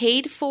have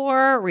paid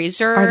for,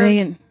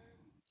 reserved.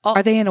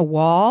 Are they in a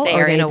wall? They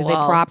are in a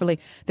wall.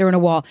 They're in a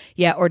wall.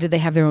 Yeah, or did they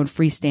have their own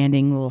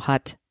freestanding little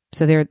hut?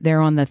 So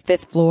they're on the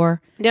 5th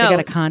floor? No.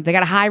 They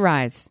got a high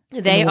rise.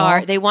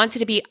 They wanted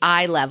to be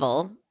eye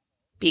level.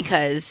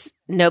 because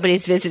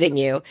nobody's visiting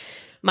you.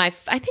 I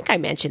think I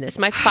mentioned this.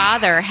 My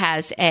father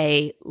has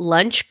a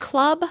lunch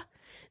club.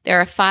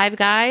 There are 5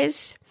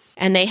 guys,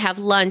 and they have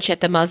lunch at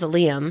the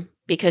mausoleum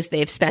because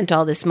they've spent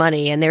all this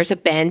money. And there's a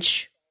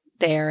bench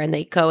there, and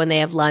they go and they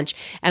have lunch.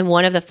 And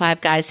one of the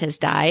 5 guys has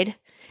died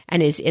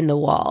and is in the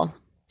wall.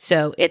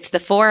 So it's the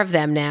 4 of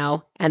them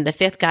now, and the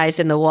 5th guy's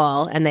in the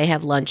wall, and they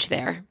have lunch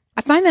there.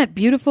 I find that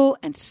beautiful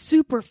and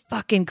super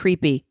fucking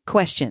creepy.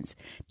 Questions.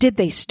 Did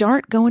they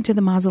start going to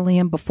the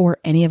mausoleum before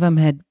any of them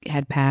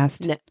had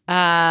passed? No,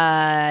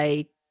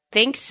 I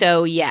think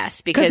so,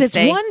 yes. Because it's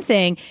one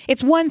thing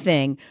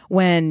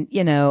when,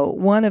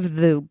 one of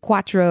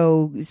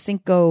the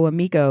cinco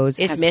amigos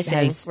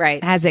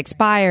has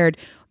expired.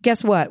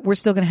 Guess what? We're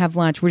still going to have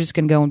lunch. We're just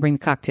going to go and bring the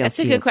cocktails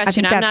to you. That's a good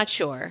question. I'm not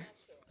sure.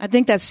 I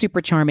think that's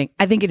super charming.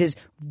 I think it is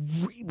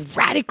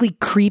radically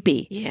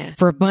creepy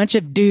for a bunch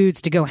of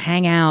dudes to go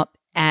hang out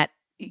at,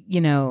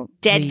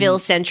 Deadville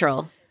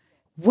Central.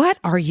 What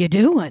are you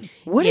doing?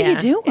 What are you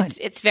doing?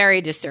 It's very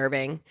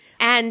disturbing.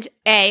 And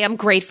I'm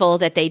grateful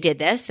that they did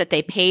this, that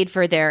they paid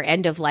for their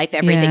end of life.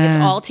 Everything is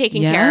all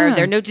taken care of.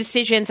 There are no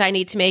decisions I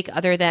need to make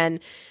other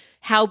than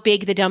how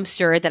big the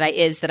dumpster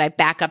that I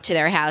back up to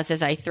their house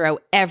as I throw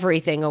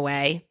everything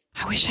away.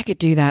 I wish I could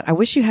do that. I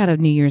wish you had a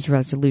New Year's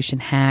resolution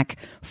hack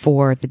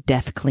for the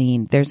death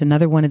clean. There's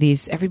another one of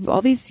these.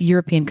 All these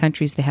European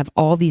countries, they have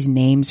all these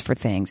names for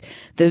things.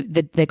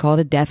 They call it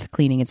a death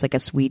cleaning. It's like a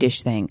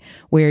Swedish thing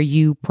where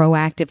you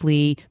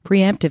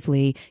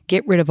preemptively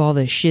get rid of all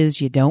the shiz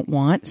you don't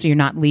want, so you're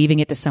not leaving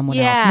it to someone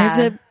else.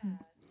 And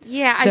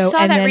I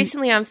saw that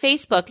recently on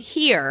Facebook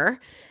here.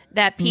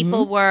 That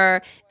people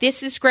were,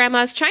 this is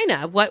grandma's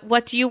china.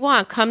 What do you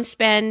want? Come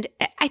spend.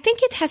 I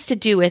think it has to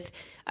do with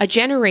a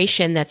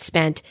generation that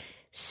spent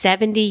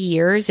 70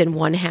 years in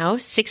one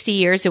house, 60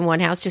 years in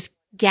one house, just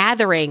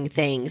gathering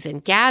things.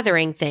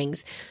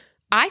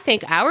 I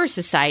think our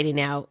society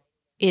now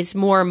is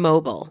more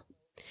mobile.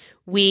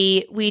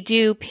 We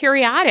do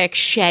periodic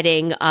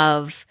shedding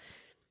of,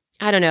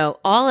 I don't know,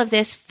 all of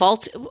this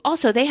false.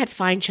 Also, they had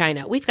fine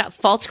china. We've got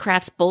false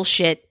crafts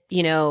bullshit,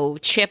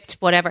 chipped,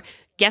 whatever.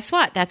 Guess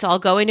what? That's all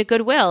going to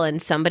Goodwill,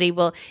 and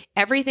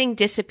everything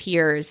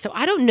disappears. So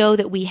I don't know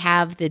that we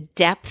have the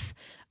depth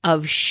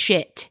of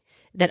shit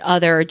that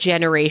other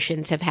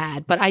generations have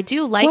had. But I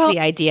do like the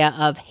idea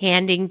of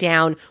handing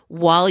down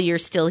while you're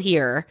still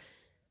here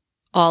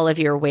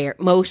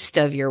most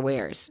of your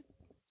wares.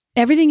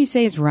 Everything you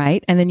say is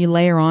right. And then you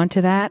layer on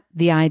to that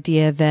the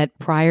idea that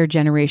prior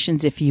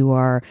generations, if you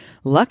are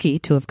lucky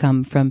to have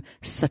come from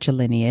such a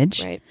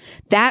lineage,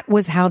 that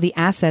was how the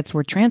assets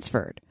were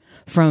transferred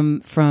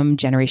from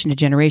generation to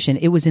generation.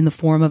 It was in the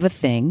form of a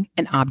thing,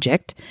 an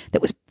object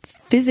that was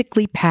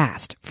physically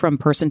passed from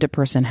person to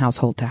person,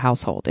 household to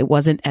household. It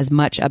wasn't as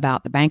much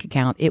about the bank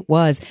account. It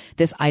was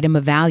this item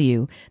of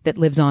value that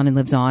lives on and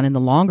lives on. And the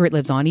longer it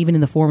lives on, even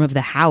in the form of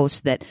the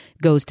house that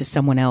goes to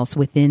someone else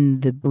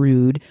within the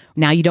brood.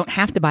 Now you don't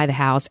have to buy the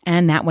house,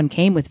 and that one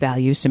came with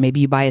value. So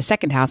maybe you buy a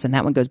second house and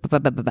that one goes,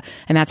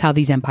 and that's how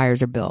these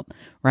empires are built,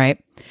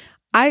 right?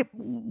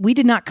 We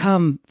did not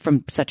come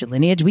from such a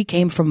lineage. We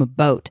came from a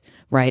boat,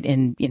 right?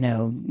 In,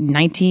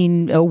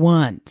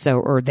 1901.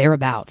 Or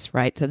thereabouts,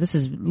 right? So this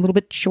is a little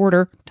bit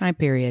shorter time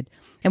period.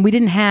 And we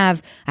didn't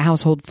have a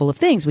household full of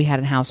things. We had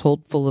a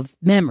household full of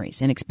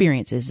memories and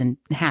experiences and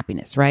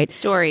happiness, right?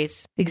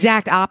 Stories.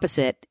 Exact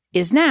opposite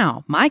is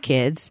now. My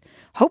kids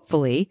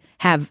hopefully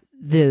have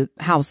the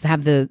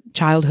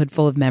childhood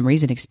full of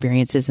memories and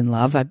experiences and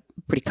love. I'm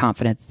pretty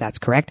confident that's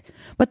correct.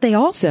 But they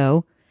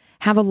also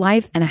have a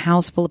life and a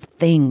house full of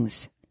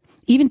things.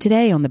 Even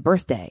today on the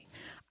birthday,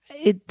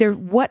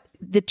 what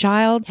the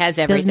child has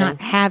everything.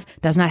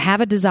 does not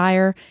have a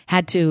desire,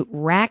 had to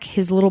rack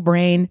his little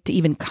brain to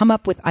even come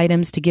up with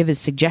items to give his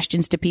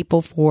suggestions to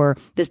people for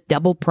this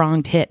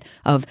double-pronged hit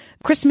of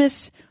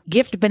Christmas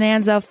gift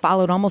bonanza,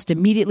 followed almost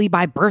immediately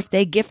by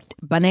birthday gift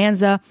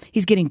bonanza.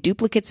 He's getting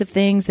duplicates of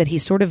things that he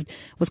sort of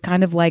was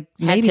kind of like,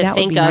 maybe that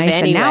would be nice.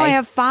 Anyway. And now I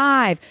have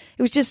 5.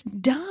 It was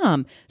just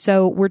dumb.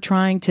 So we're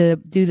trying to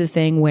do the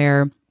thing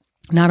where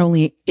not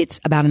only it's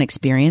about an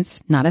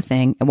experience, not a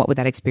thing, and what would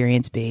that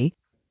experience be?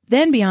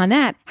 Then beyond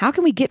that, how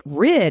can we get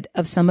rid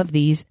of some of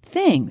these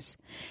things?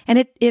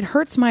 And it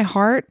hurts my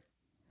heart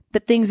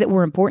that things that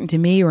were important to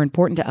me or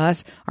important to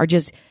us are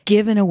just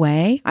given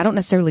away. I don't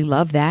necessarily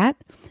love that.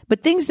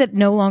 But things that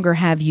no longer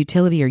have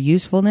utility or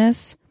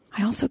usefulness,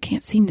 I also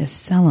can't seem to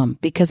sell them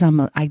because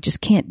I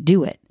just can't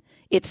do it.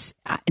 It's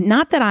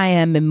not that I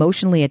am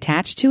emotionally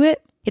attached to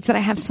it. It's that I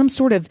have some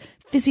sort of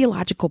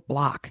physiological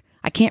block.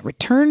 I can't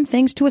return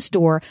things to a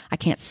store. I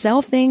can't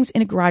sell things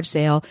in a garage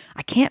sale.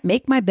 I can't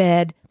make my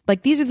bed.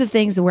 Like, these are the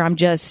things where I'm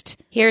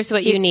just... Here's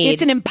what you need.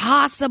 It's an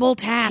impossible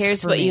task.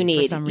 Here's what you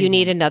need. You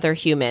need another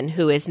human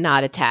who is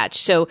not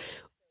attached. So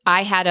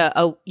I had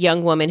a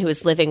young woman who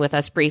was living with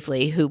us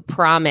briefly who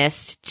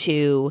promised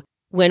to,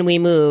 when we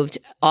moved,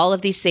 all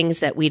of these things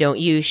that we don't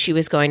use, she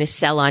was going to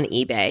sell on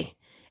eBay.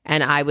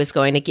 and I was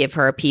going to give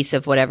her a piece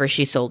of whatever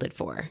she sold it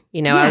for.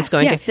 You know, I was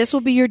going to. This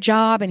will be your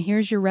job, and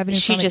here's your revenue.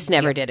 She just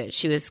never did it.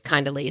 She was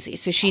kind of lazy,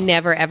 so she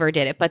never ever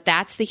did it. But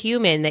that's the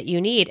human that you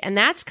need, and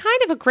that's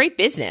kind of a great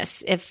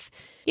business. If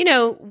you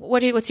know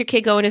what's your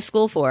kid going to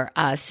school for?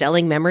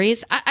 Selling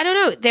memories? I don't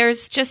know.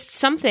 There's just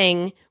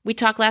something. We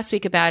talked last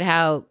week about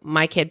how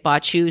my kid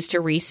bought shoes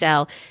to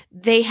resell.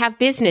 They have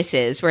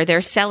businesses where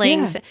they're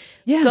selling.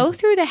 Yeah. Go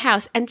through the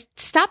house and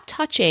stop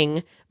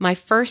touching my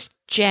first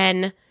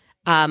gen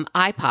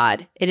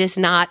iPod. It is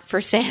not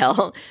for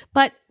sale.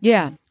 But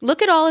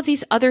look at all of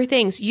these other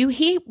things.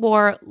 He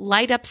wore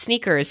light up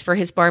sneakers for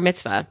his bar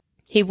mitzvah.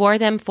 He wore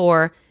them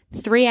for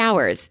 3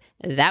 hours.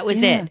 That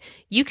was it.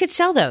 You could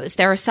sell those.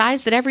 They're a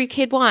size that every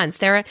kid wants.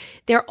 There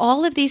are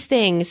all of these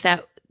things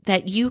that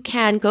you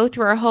can go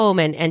through our home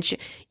and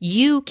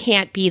you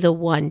can't be the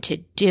one to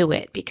do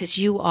it because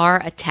you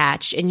are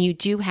attached and you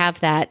do have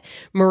that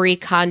Marie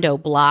Kondo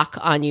block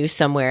on you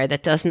somewhere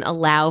that doesn't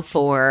allow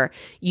for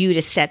you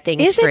to set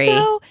things free. Is it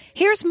though?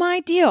 Here's my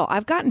deal.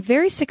 I've gotten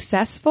very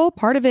successful.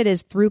 Part of it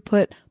is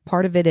throughput.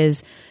 Part of it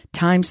is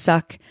time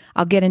suck.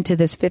 I'll get into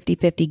this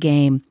 50-50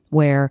 game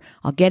where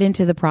I'll get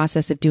into the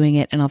process of doing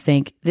it and I'll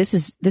think this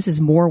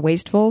is more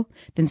wasteful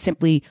than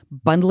simply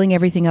bundling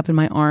everything up in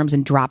my arms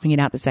and dropping it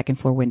out the second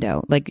floor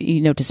window. Like,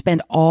 you know, to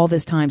spend all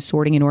this time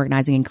sorting and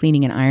organizing and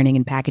cleaning and ironing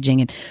and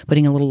packaging and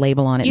putting a little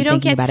label on it. You and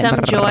don't get about some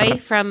it. joy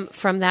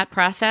from that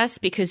process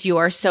because you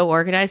are so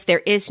organized. There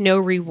is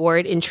no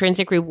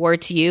intrinsic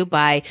reward to you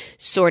by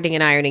sorting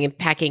and ironing and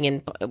packing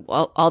and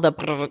all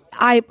the.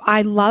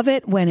 I love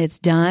it when it's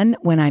done.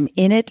 When I'm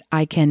in it,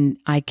 I can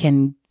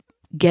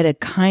get a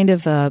kind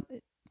of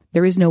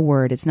there is no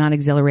word. It's not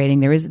exhilarating.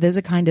 There's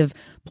a kind of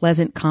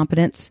pleasant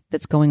competence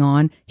that's going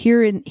on.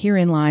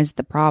 Herein lies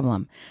the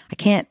problem. I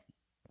can't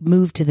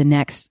move to the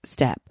next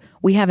step.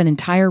 We have an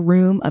entire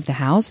room of the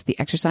house. The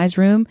exercise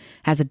room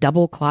has a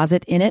double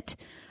closet in it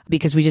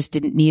because we just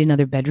didn't need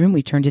another bedroom.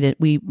 We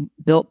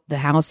built the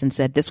house and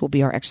said, this will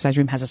be our exercise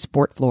room, has a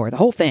sport floor, the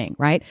whole thing,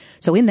 right?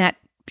 So in that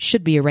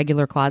should be a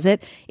regular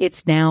closet.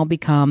 It's now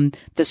become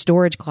the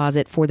storage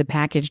closet for the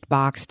packaged,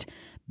 boxed,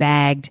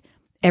 bagged,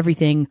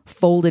 everything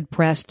folded,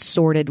 pressed,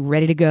 sorted,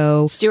 ready to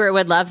go. Stuart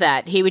would love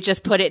that. He would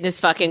just put it in his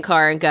fucking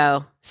car and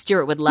go.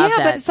 Stuart would love that.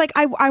 Yeah, but it's like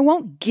I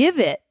won't give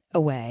it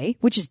away,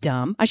 which is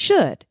dumb. I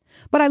should.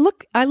 But I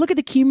look at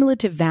the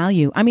cumulative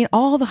value. I mean,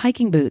 all the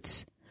hiking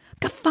boots. I've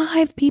got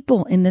 5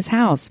 people in this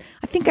house.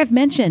 I think I've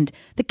mentioned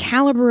the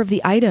caliber of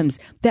the items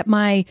that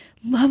my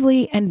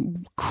lovely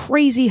and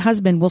crazy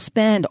husband will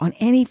spend on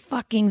any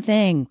fucking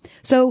thing.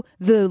 So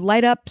the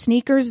light up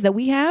sneakers that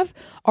we have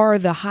are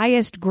the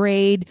highest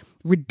grade,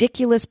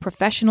 ridiculous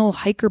professional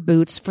hiker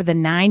boots for the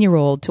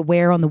 9-year-old to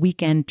wear on the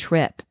weekend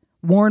trip.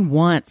 Worn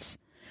once.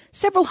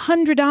 Several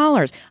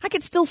 $100s. I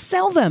could still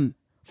sell them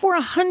for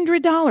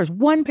 $100.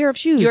 One pair of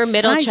shoes. Your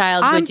middle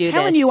child would do this. I'm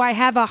telling you, I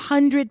have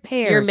 100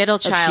 pairs. Your middle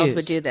child shoes.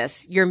 would do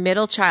this. Your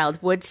middle child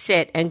would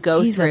sit and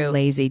go He's through. He's a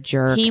lazy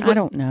jerk. I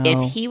don't know.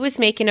 If he was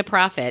making a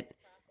profit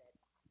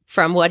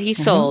from what he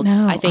sold,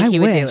 I think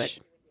he would do it.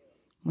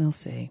 We'll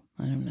see.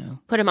 I don't know.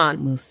 Put him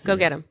on. We'll see. Go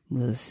get him.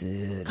 We'll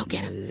see. Go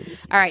get him.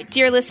 All right,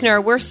 dear listener,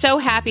 we're so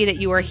happy that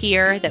you are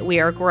here, that we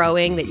are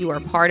growing, that you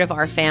are part of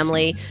our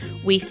family.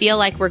 We feel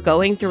like we're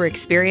going through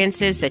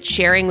experiences that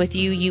sharing with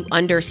you, you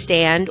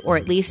understand, or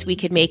at least we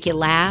could make you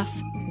laugh.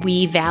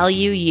 We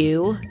value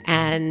you,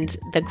 and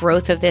the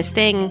growth of this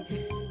thing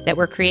that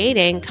we're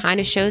creating kind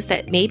of shows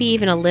that maybe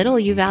even a little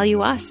you value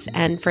us.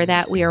 And for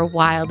that, we are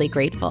wildly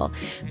grateful.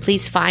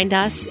 Please find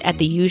us at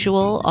the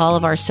usual, all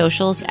of our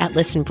socials at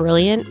Listen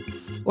Brilliant,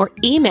 or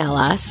email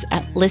us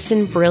at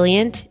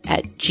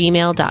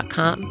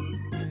listenbrilliant@gmail.com.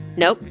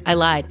 Nope, I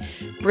lied.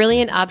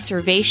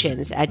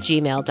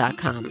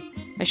 brilliantobservations@gmail.com.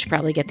 I should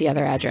probably get the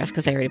other address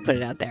because I already put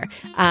it out there.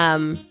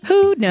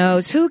 Who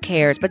knows? Who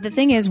cares? But the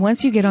thing is,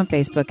 once you get on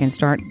Facebook and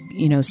start,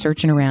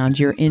 searching around,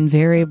 you're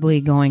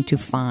invariably going to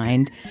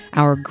find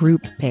our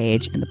group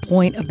page. And the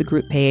point of the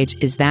group page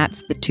is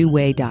that's the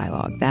two-way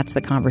dialogue. That's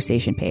the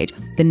conversation page.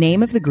 The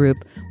name of the group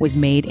was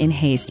made in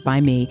haste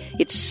by me.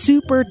 It's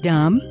super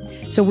dumb.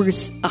 So we're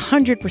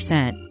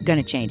 100%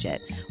 going to change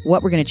it.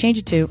 What we're going to change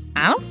it to,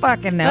 I don't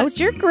fucking know. It's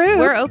your group.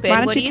 We're open. Why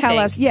don't what you do you tell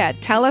think? us? Yeah,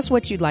 tell us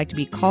what you'd like to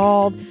be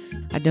called.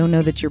 I don't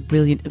know that you're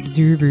brilliant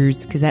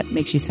observers because that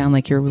makes you sound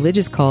like you're a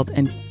religious cult.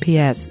 And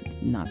P.S.,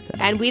 not so.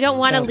 And we don't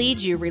want to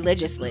lead you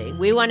religiously.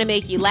 We want to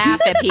make you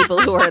laugh at people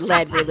who are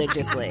led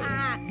religiously.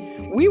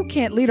 We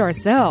can't lead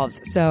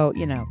ourselves. So,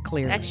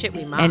 clearly. That's shit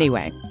we mock.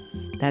 Anyway,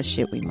 that's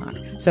shit we mock.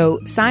 So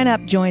sign up,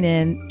 join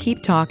in,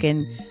 keep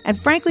talking. And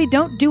frankly,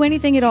 don't do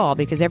anything at all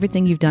because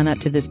everything you've done up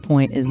to this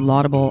point is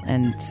laudable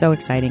and so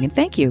exciting. And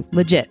thank you.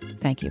 Legit.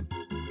 Thank you.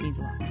 Means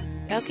a lot.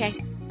 Okay.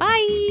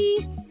 Bye.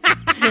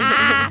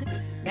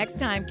 Next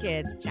time,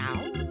 kids. Ciao.